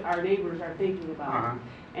know what our neighbors are thinking about.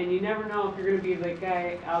 And you never know if you're going to be the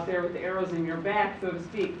guy out there with the arrows in your back, so to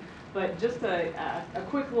speak. But just a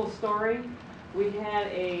quick little story. We had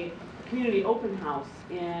a community open house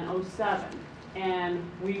in '07, and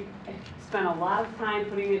we spent a lot of time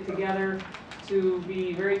putting it together to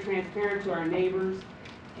be very transparent to our neighbors.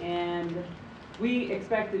 And we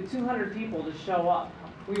expected 200 people to show up.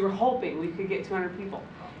 We were hoping we could get 200 people.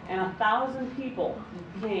 And 1,000 people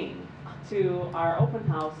came to our open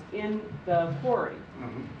house in the quarry.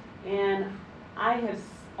 And I have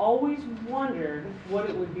always wondered what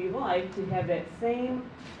it would be like to have that same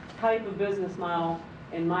type of business model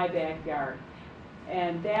in my backyard.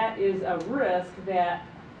 And that is a risk that,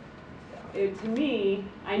 to me,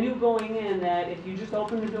 I knew going in that if you just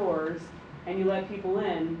open the doors and you let people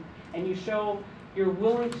in, and you're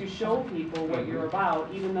willing to show people what you're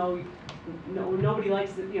about, even though nobody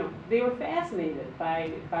likes it. You know, they were fascinated by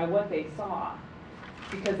what they saw,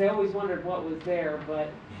 because they always wondered what was there. But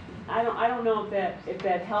I don't know if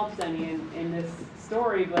that helps any in this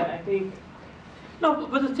story. But I think no.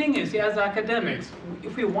 But the thing is, as academics,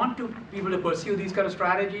 if we want to be able to pursue these kind of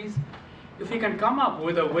strategies, if we can come up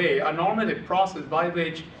with a way, a normative process by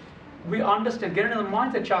which we understand, get into the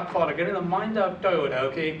minds of Chuck Fowler, get into the mind of Toyota,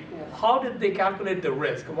 okay? How did they calculate the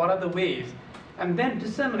risk? What are the ways? And then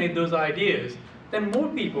disseminate those ideas. Then more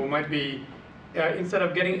people might be, instead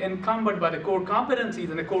of getting encumbered by the core competencies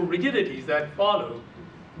and the core rigidities that follow,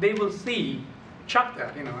 they will see, chuck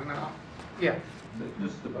that, you know, and yeah.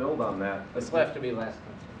 Just to build on that. This will have to be last.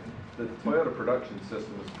 The Toyota production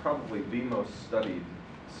system is probably the most studied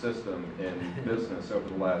system in business over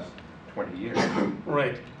the last 20 years.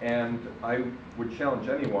 Right. And I would challenge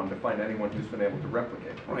anyone to find anyone who's been able to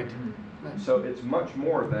replicate it. Right. So it's much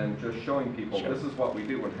more than just showing people this is what we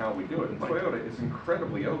do and how we do it. And Toyota is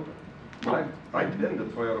incredibly open. I've been to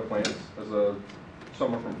Toyota plants as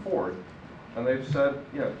someone from Ford, and they've said,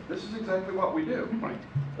 yeah, this is exactly what we do. Right.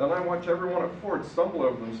 Then I watch everyone at Ford stumble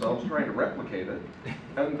over themselves trying to replicate it,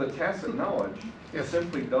 and the tacit knowledge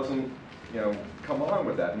simply doesn't, come along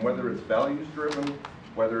with that. And whether it's values driven,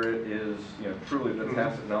 whether it is, truly the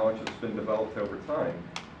tacit knowledge that's been developed over time,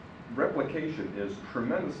 replication is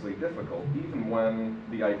tremendously difficult, even when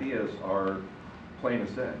the ideas are plain as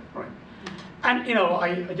day. Right. And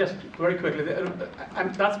I just very quickly,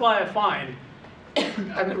 and that's why I find,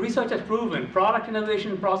 and research has proven, product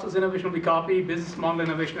innovation, process innovation will be copied, business model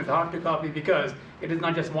innovation is hard to copy because it is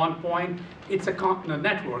not just one point, it's a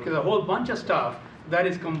network, it's a whole bunch of stuff that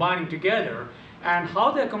is combining together, and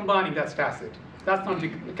how they're combining, that's tacit. That's not,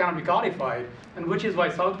 cannot be codified, and which is why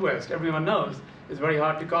Southwest, everyone knows, is very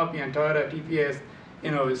hard to copy, and Toyota, TPS,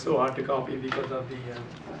 is so hard to copy because of the,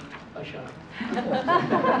 shut up.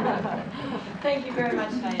 Thank you very much,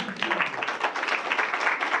 Diane.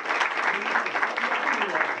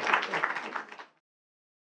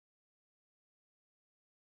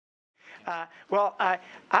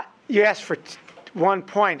 You asked for one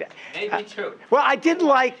point. Maybe two. Well, I did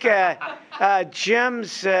like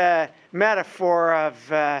Jim's metaphor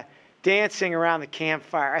of dancing around the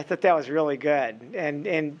campfire. I thought that was really good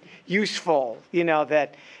and useful.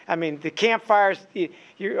 That, I mean, the campfires,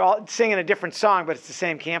 you're all singing a different song, but it's the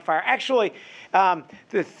same campfire. Actually,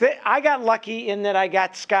 I got lucky in that I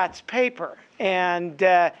got Scott's paper, and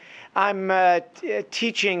I'm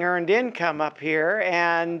teaching earned income up here,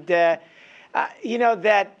 and that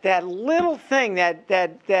little thing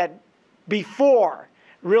that before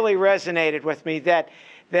really resonated with me, that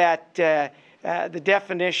the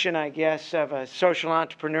definition, I guess, of a social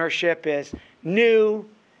entrepreneurship is new,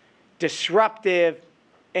 disruptive,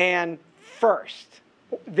 and first,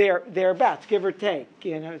 thereabouts, give or take.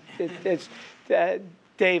 You know, it's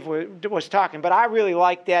Dave was talking, but I really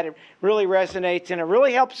like that. It really resonates, and it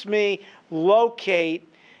really helps me locate,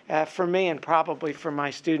 for me and probably for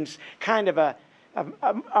my students, kind of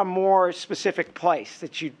a more specific place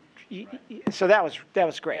that you. So that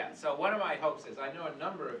was great. Yeah, so one of my hopes is I know a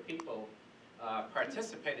number of people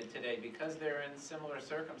participated today because they're in similar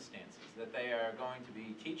circumstances, that they are going to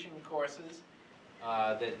be teaching courses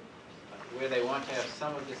where they want to have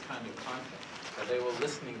some of this kind of content. So they were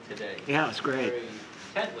listening today. Yeah, it's great. Very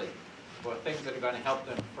intently for things that are going to help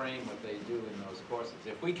them frame what they do in those courses.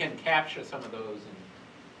 If we can capture some of those and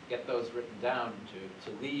get those written down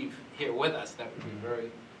to leave here with us, that would be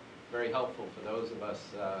very, very helpful for those of us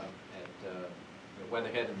at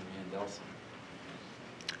Weatherhead and Mandel.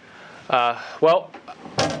 Well,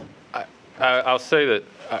 I'll say that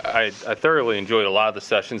I thoroughly enjoyed a lot of the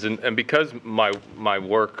sessions, and because my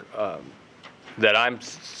work that I'm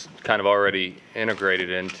kind of already integrated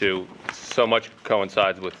into so much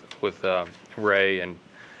coincides with Ray and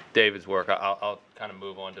David's work, I'll kind of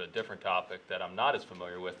move on to a different topic that I'm not as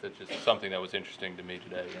familiar with. It's just something that was interesting to me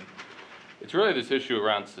today, and it's really this issue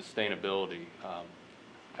around sustainability.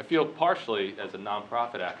 I feel partially as a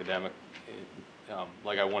nonprofit academic,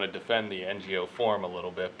 like I want to defend the NGO form a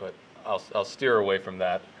little bit, but I'll steer away from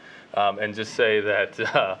that and just say that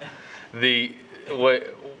the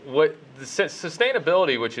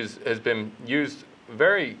sustainability, which has been used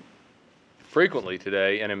very frequently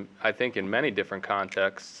today, and I think in many different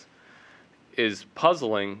contexts, is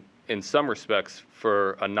puzzling in some respects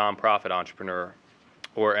for a nonprofit entrepreneur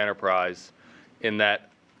or enterprise, in that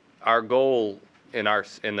our goal in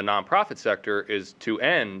the nonprofit sector is to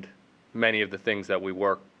end many of the things that we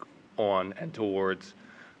work on and towards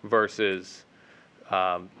versus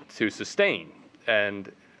to sustain.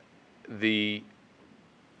 And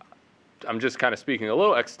I'm just kind of speaking a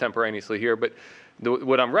little extemporaneously here, but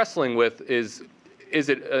what I'm wrestling with is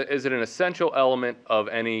it an essential element of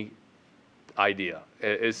any idea?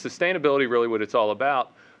 Is sustainability really what it's all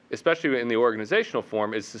about? Especially in the organizational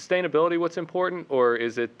form, is sustainability what's important, or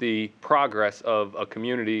is it the progress of a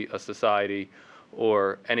community, a society,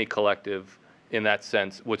 or any collective in that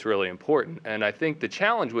sense what's really important? And I think the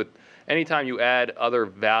challenge with anytime you add other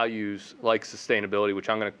values like sustainability, which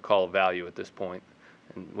I'm going to call a value at this point,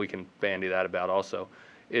 and we can bandy that about also,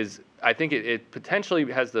 is I think it potentially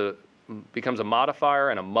becomes a modifier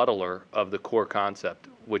and a muddler of the core concept,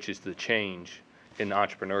 which is the change in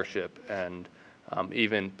entrepreneurship and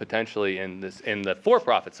even potentially in the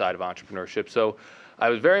for-profit side of entrepreneurship. So I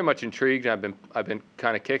was very much intrigued. I've been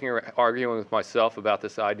kind of arguing with myself about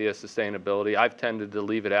this idea of sustainability. I've tended to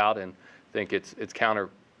leave it out and think it's kind of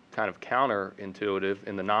counterintuitive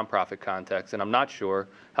in the nonprofit context, and I'm not sure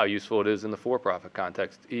how useful it is in the for-profit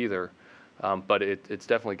context either. But it's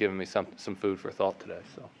definitely given me some food for thought today.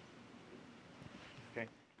 So. Okay.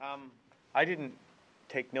 I didn't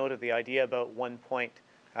take note of the idea about 1 point.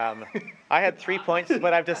 I had 3 points,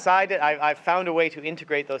 but I've decided I've found a way to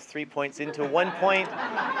integrate those 3 points into 1 point,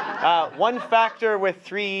 one factor with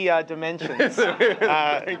 3 dimensions.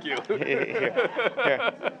 Thank you. Here.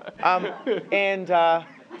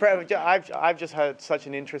 I've just had such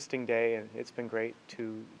an interesting day, and it's been great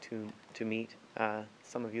to meet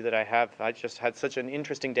some of you that I have. I just had such an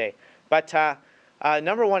interesting day. But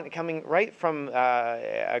number one, coming right from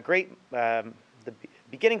the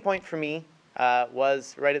beginning point for me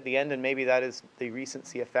was right at the end, and maybe that is the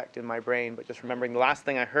recency effect in my brain, but just remembering the last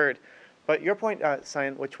thing I heard. But your point,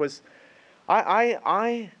 Sion, which was,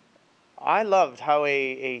 I loved how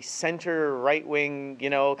a center right-wing,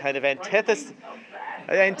 kind of antithesis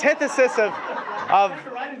of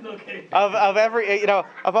every,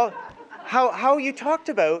 about how you talked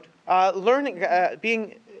about learning,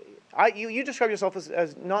 you describe yourself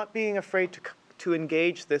as not being afraid to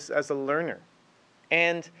engage this as a learner.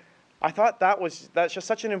 And I thought that's just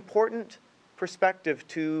such an important perspective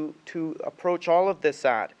to approach all of this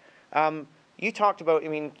at. You talked about,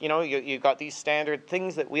 you've got these standard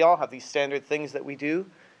things that we all have, these standard things that we do,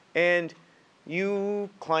 and you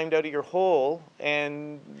climbed out of your hole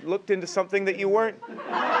and looked into something that you weren't.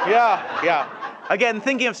 Yeah. Again,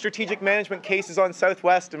 thinking of strategic management cases on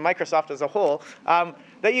Southwest and Microsoft as a whole,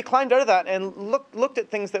 that you climbed out of that and looked at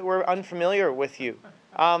things that were unfamiliar with you,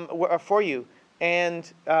 for you.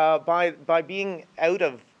 And by being out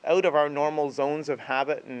of our normal zones of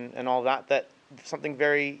habit and all that something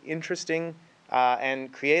very interesting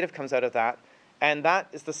and creative comes out of that. And that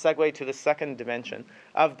is the segue to the second dimension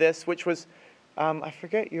of this, which was, I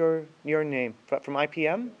forget your name, from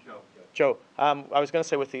IPM? Joe. I was going to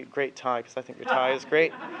say with the great tie, because I think your tie is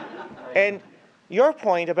great. And your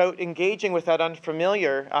point about engaging with that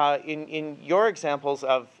unfamiliar, in your examples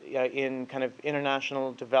of in kind of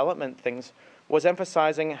international development things, was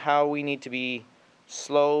emphasizing how we need to be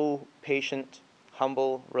slow, patient,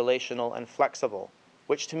 humble, relational, and flexible,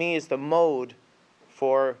 which to me is the mode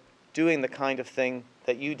for doing the kind of thing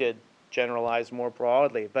that you did, generalized more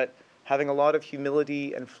broadly, but having a lot of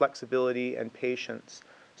humility and flexibility and patience,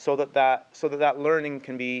 so that that learning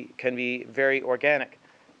can be very organic.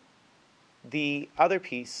 The other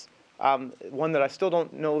piece, one that I still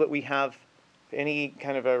don't know that we have any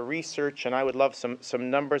kind of a research, and I would love some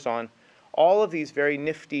numbers on, all of these very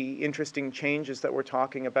nifty, interesting changes that we're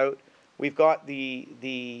talking about. We've got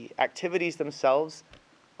the activities themselves.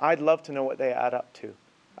 I'd love to know what they add up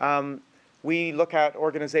to. We look at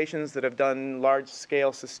organizations that have done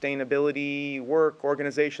large-scale sustainability work,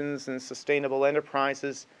 organizations and sustainable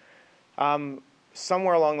enterprises.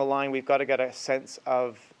 Somewhere along the line, we've got to get a sense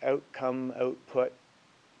of outcome, output,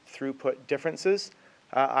 throughput differences.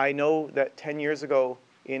 I know that 10 years ago,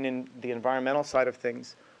 in the environmental side of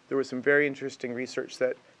things, there was some very interesting research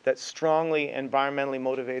that strongly environmentally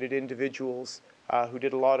motivated individuals who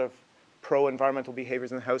did a lot of pro-environmental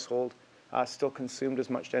behaviors in the household still consumed as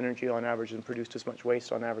much energy on average and produced as much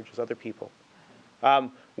waste on average as other people,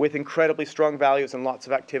 with incredibly strong values and lots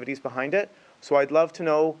of activities behind it. So I'd love to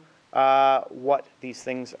know what these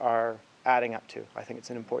things are adding up to. I think it's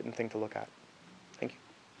an important thing to look at. Thank you.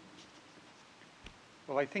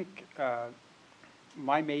 Well, I think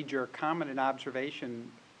my major comment and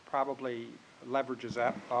observation probably leverages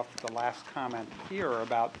up off the last comment here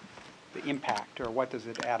about the impact, or what does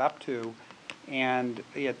it add up to. And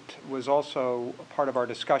it was also a part of our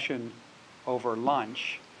discussion over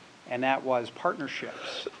lunch, and that was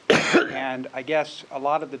partnerships. And I guess a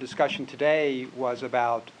lot of the discussion today was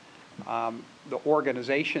about the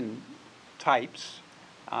organization types.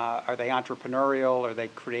 Are they entrepreneurial? Are they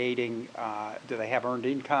creating, do they have earned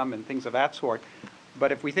income and things of that sort?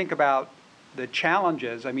 But if we think about the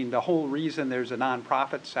challenges, I mean, the whole reason there's a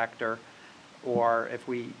nonprofit sector, or if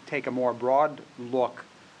we take a more broad look,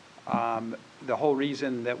 the whole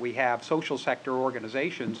reason that we have social sector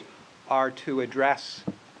organizations are to address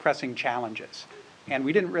pressing challenges. And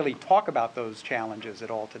we didn't really talk about those challenges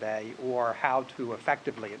at all today, or how to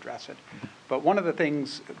effectively address it. But one of the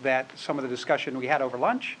things that some of the discussion we had over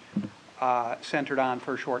lunch centered on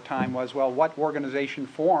for a short time was, well, what organization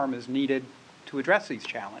form is needed to address these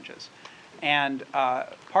challenges? And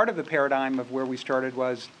part of the paradigm of where we started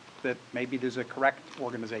was that maybe there's a correct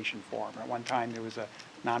organization form. At one time there was a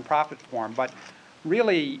nonprofit form, but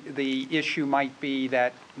really the issue might be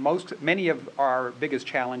that many of our biggest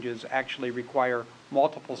challenges actually require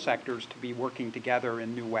multiple sectors to be working together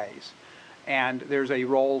in new ways. And there's a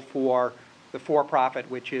role for the for-profit,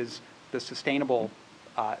 which is the sustainable,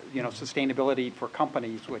 sustainability for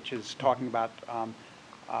companies, which is talking about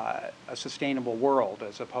a sustainable world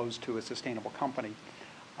as opposed to a sustainable company.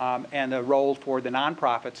 And a role for the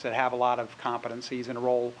nonprofits that have a lot of competencies, and a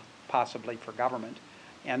role possibly for government.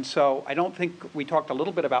 And so I don't think, we talked a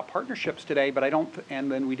little bit about partnerships today, but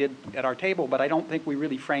and then we did at our table, but I don't think we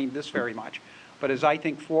really framed this very much. But as I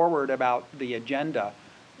think forward about the agenda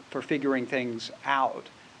for figuring things out,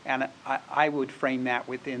 and I would frame that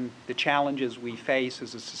within the challenges we face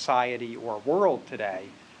as a society or world today,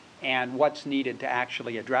 and what's needed to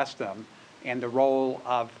actually address them, and the role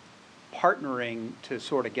of partnering to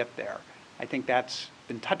sort of get there. I think that's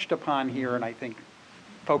been touched upon here, and I think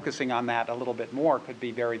focusing on that a little bit more could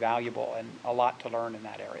be very valuable, and a lot to learn in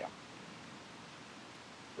that area.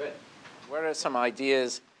 Good. What are some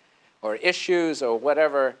ideas or issues or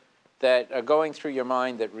whatever that are going through your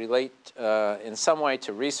mind that relate in some way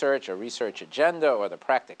to research, or research agenda, or the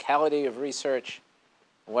practicality of research,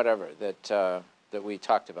 whatever, that we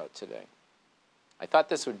talked about today? I thought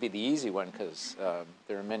this would be the easy one, because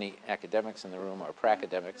there are many academics in the room, or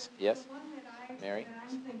pracademics. Yes? The one Mary? that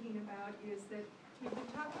I'm thinking about is that we've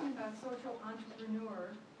been talking about social entrepreneur,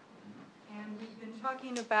 and we've been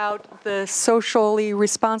talking about the socially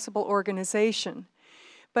responsible organization.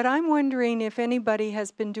 But I'm wondering if anybody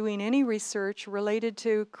has been doing any research related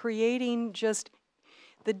to creating just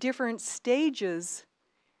the different stages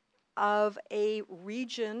of a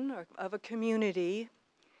region, or of a community,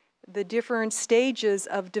 the different stages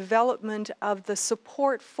of development of the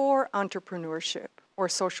support for entrepreneurship or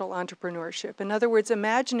social entrepreneurship. In other words,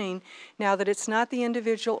 imagining now that it's not the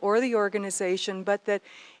individual or the organization, but that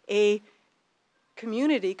a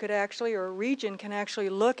community could actually, or a region can actually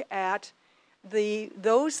look at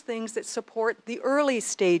those things that support the early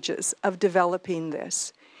stages of developing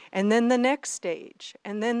this. and then the next stage,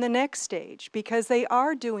 and then the next stage, because they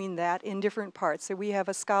are doing that in different parts. So we have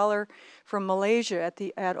a scholar from Malaysia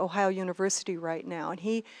at Ohio University right now, and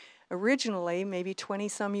he originally, maybe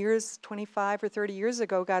 20-some years, 25 or 30 years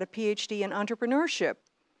ago, got a PhD in entrepreneurship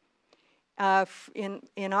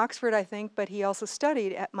in Oxford, I think, but he also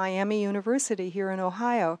studied at Miami University here in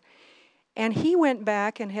Ohio. And he went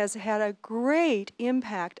back and has had a great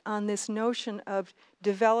impact on this notion of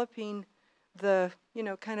developing the,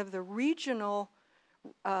 kind of the regional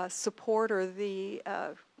support, or the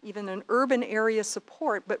even an urban area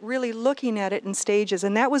support, but really looking at it in stages.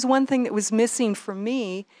 And that was one thing that was missing for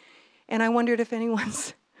me. And I wondered if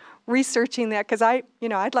anyone's researching that, because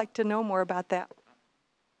I'd like to know more about that.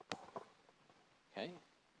 Okay.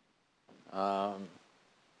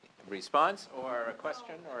 Response or a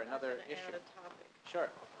question or another issue? Add a topic. Sure.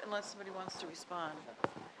 Unless somebody wants to respond.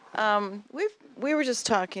 We were just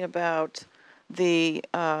talking about the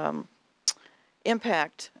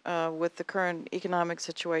impact with the current economic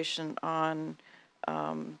situation on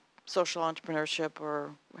social entrepreneurship,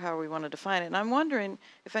 or how we want to define it. And I'm wondering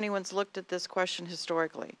if anyone's looked at this question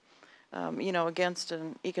historically, against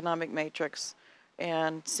an economic matrix,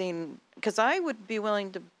 and seen, because I would be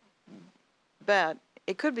willing to bet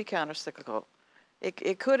it could be countercyclical.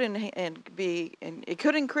 It could it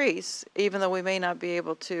could increase, even though we may not be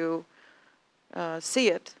able to see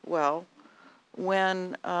it well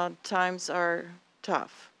when times are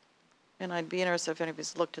tough. And I'd be interested if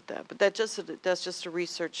anybody's looked at that. But that's just a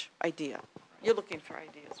research idea. You're looking for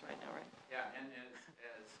ideas right now, right? Yeah, and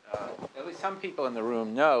as at least some people in the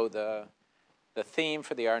room know, the theme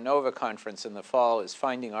for the Arnova conference in the fall is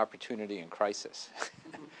finding opportunity in crisis.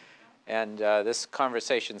 And this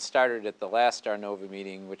conversation started at the last Arnova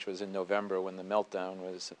meeting, which was in November, when the meltdown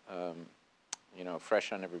was,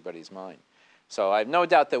 fresh on everybody's mind. So I have no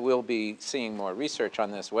doubt that we'll be seeing more research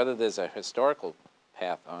on this. Whether there's a historical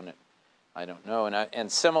path on it, I don't know.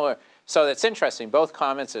 And similar, so that's interesting. Both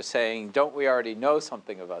comments are saying, don't we already know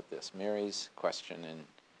something about this? Mary's question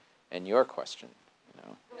and your question,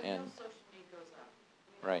 Well, and social need goes up.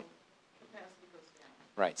 Right. Capacity goes down.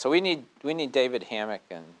 Right. So we need David Hammack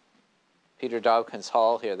and Peter Dawkins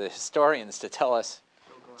Hall here, the historians, to tell us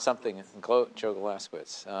something. Joe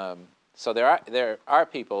Galaskowitz. So there are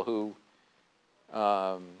people who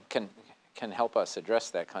can help us address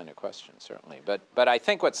that kind of question, certainly. But I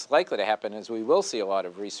think what's likely to happen is we will see a lot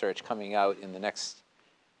of research coming out in the next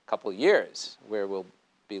couple of years, where we'll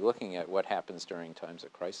be looking at what happens during times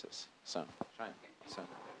of crisis. So.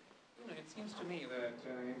 It seems to me that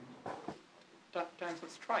in tough times of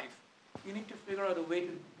strife, you need to figure out a way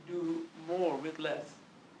to do more with less.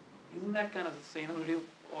 Isn't that kind of sustainability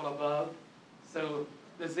all about? So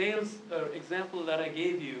the Zales example that I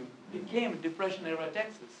gave you became Depression-era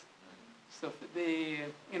Texas. So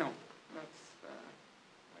that's.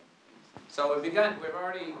 So we've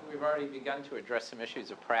already begun to address some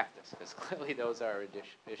issues of practice, because clearly those are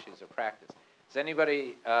issues of practice. Does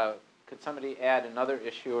anybody? Could somebody add another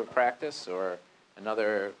issue of practice, or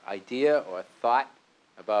another idea or thought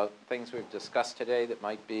about things we've discussed today that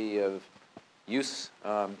might be of use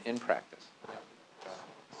in practice? Yeah.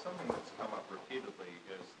 Something that's come up repeatedly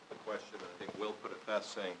is the question, I think Will put it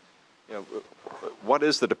best, saying, what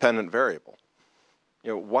is the dependent variable?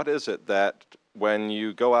 What is it that when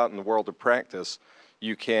you go out in the world of practice,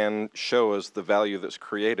 you can show as the value that's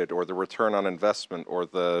created, or the return on investment, or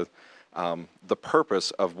the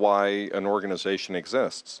purpose of why an organization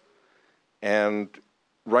exists? And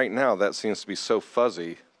right now, that seems to be so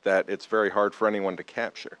fuzzy that it's very hard for anyone to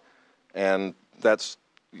capture. And that's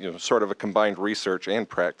sort of a combined research and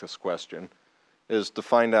practice question, is to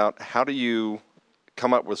find out, how do you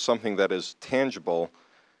come up with something that is tangible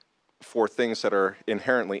for things that are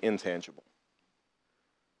inherently intangible?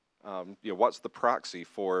 What's the proxy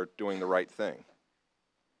for doing the right thing?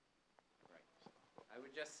 I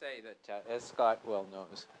would just say that, as Scott well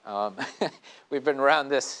knows, we've been around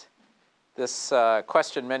this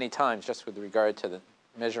question many times, just with regard to the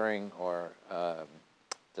measuring or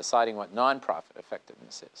deciding what nonprofit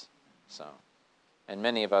effectiveness is. So, and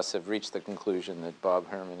many of us have reached the conclusion that Bob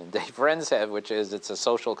Herman and Dave Renz have, which is it's a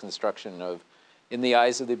social construction of, in the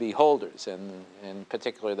eyes of the beholders, and in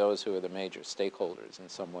particular those who are the major stakeholders in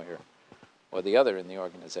some way or the other in the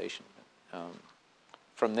organization.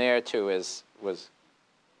 From there to, as was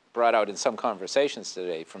brought out in some conversations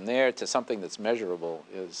today, from there to something that's measurable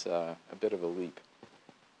is a bit of a leap,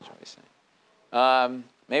 shall we say.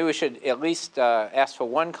 Maybe we should at least ask for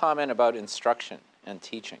one comment about instruction and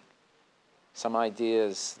teaching. Some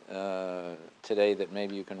ideas today that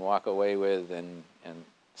maybe you can walk away with and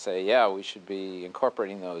say, yeah, we should be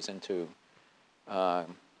incorporating those into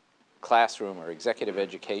classroom or executive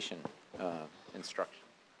education instruction?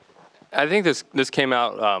 I think this came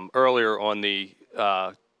out earlier on the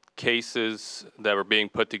cases that were being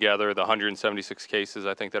put together, the 176 cases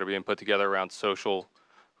I think that are being put together around social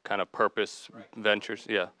kind of purpose ventures,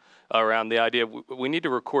 around the idea we need to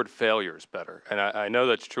record failures better. And I know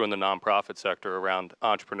that's true in the nonprofit sector around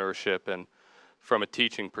entrepreneurship, and from a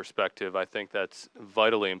teaching perspective, I think that's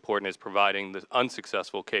vitally important, is providing the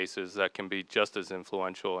unsuccessful cases that can be just as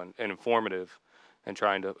influential and informative, and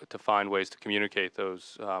trying to find ways to communicate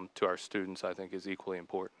those to our students, I think, is equally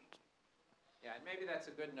important. Yeah, and maybe that's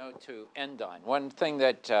a good note to end on. One thing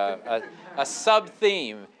that, a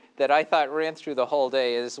sub-theme that I thought ran through the whole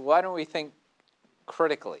day is, why don't we think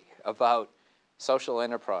critically about social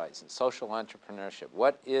enterprise and social entrepreneurship?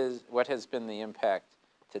 What has been the impact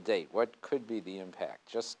to date? What could be the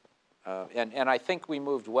impact? And I think we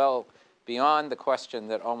moved well beyond the question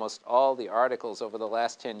that almost all the articles over the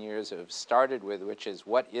last 10 years have started with, which is,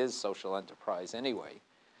 what is social enterprise anyway?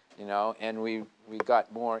 You know, and we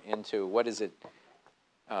got more into what is it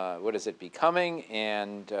becoming,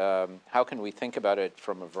 and how can we think about it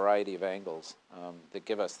from a variety of angles that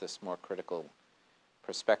give us this more critical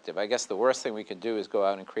perspective. I guess the worst thing we could do is go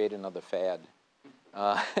out and create another fad,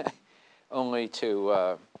 only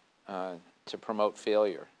to promote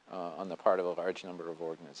failure on the part of a large number of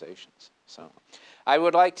organizations. So I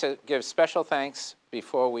would like to give special thanks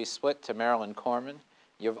before we split to Marilyn Corman.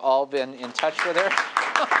 You've all been in touch with her.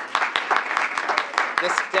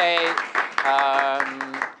 This day,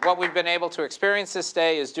 what we've been able to experience this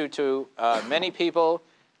day is due to many people,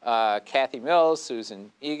 Kathy Mills,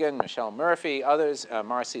 Susan Egan, Michelle Murphy, others,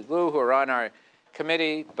 Marcy Liu, who are on our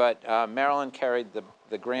committee, but Marilyn carried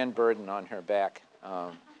the grand burden on her back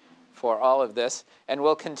for all of this, and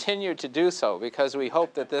will continue to do so, because we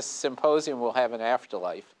hope that this symposium will have an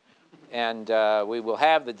afterlife, and we will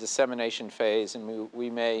have the dissemination phase, and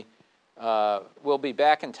we'll be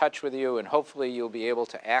back in touch with you, and hopefully you'll be able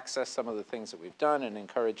to access some of the things that we've done and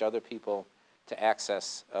encourage other people to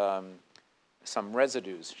access some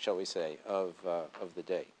residues, shall we say, of the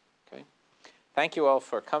day. Okay? Thank you all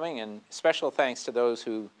for coming, and special thanks to those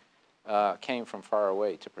who came from far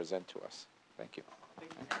away to present to us. Thank you.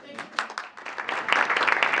 Thank you.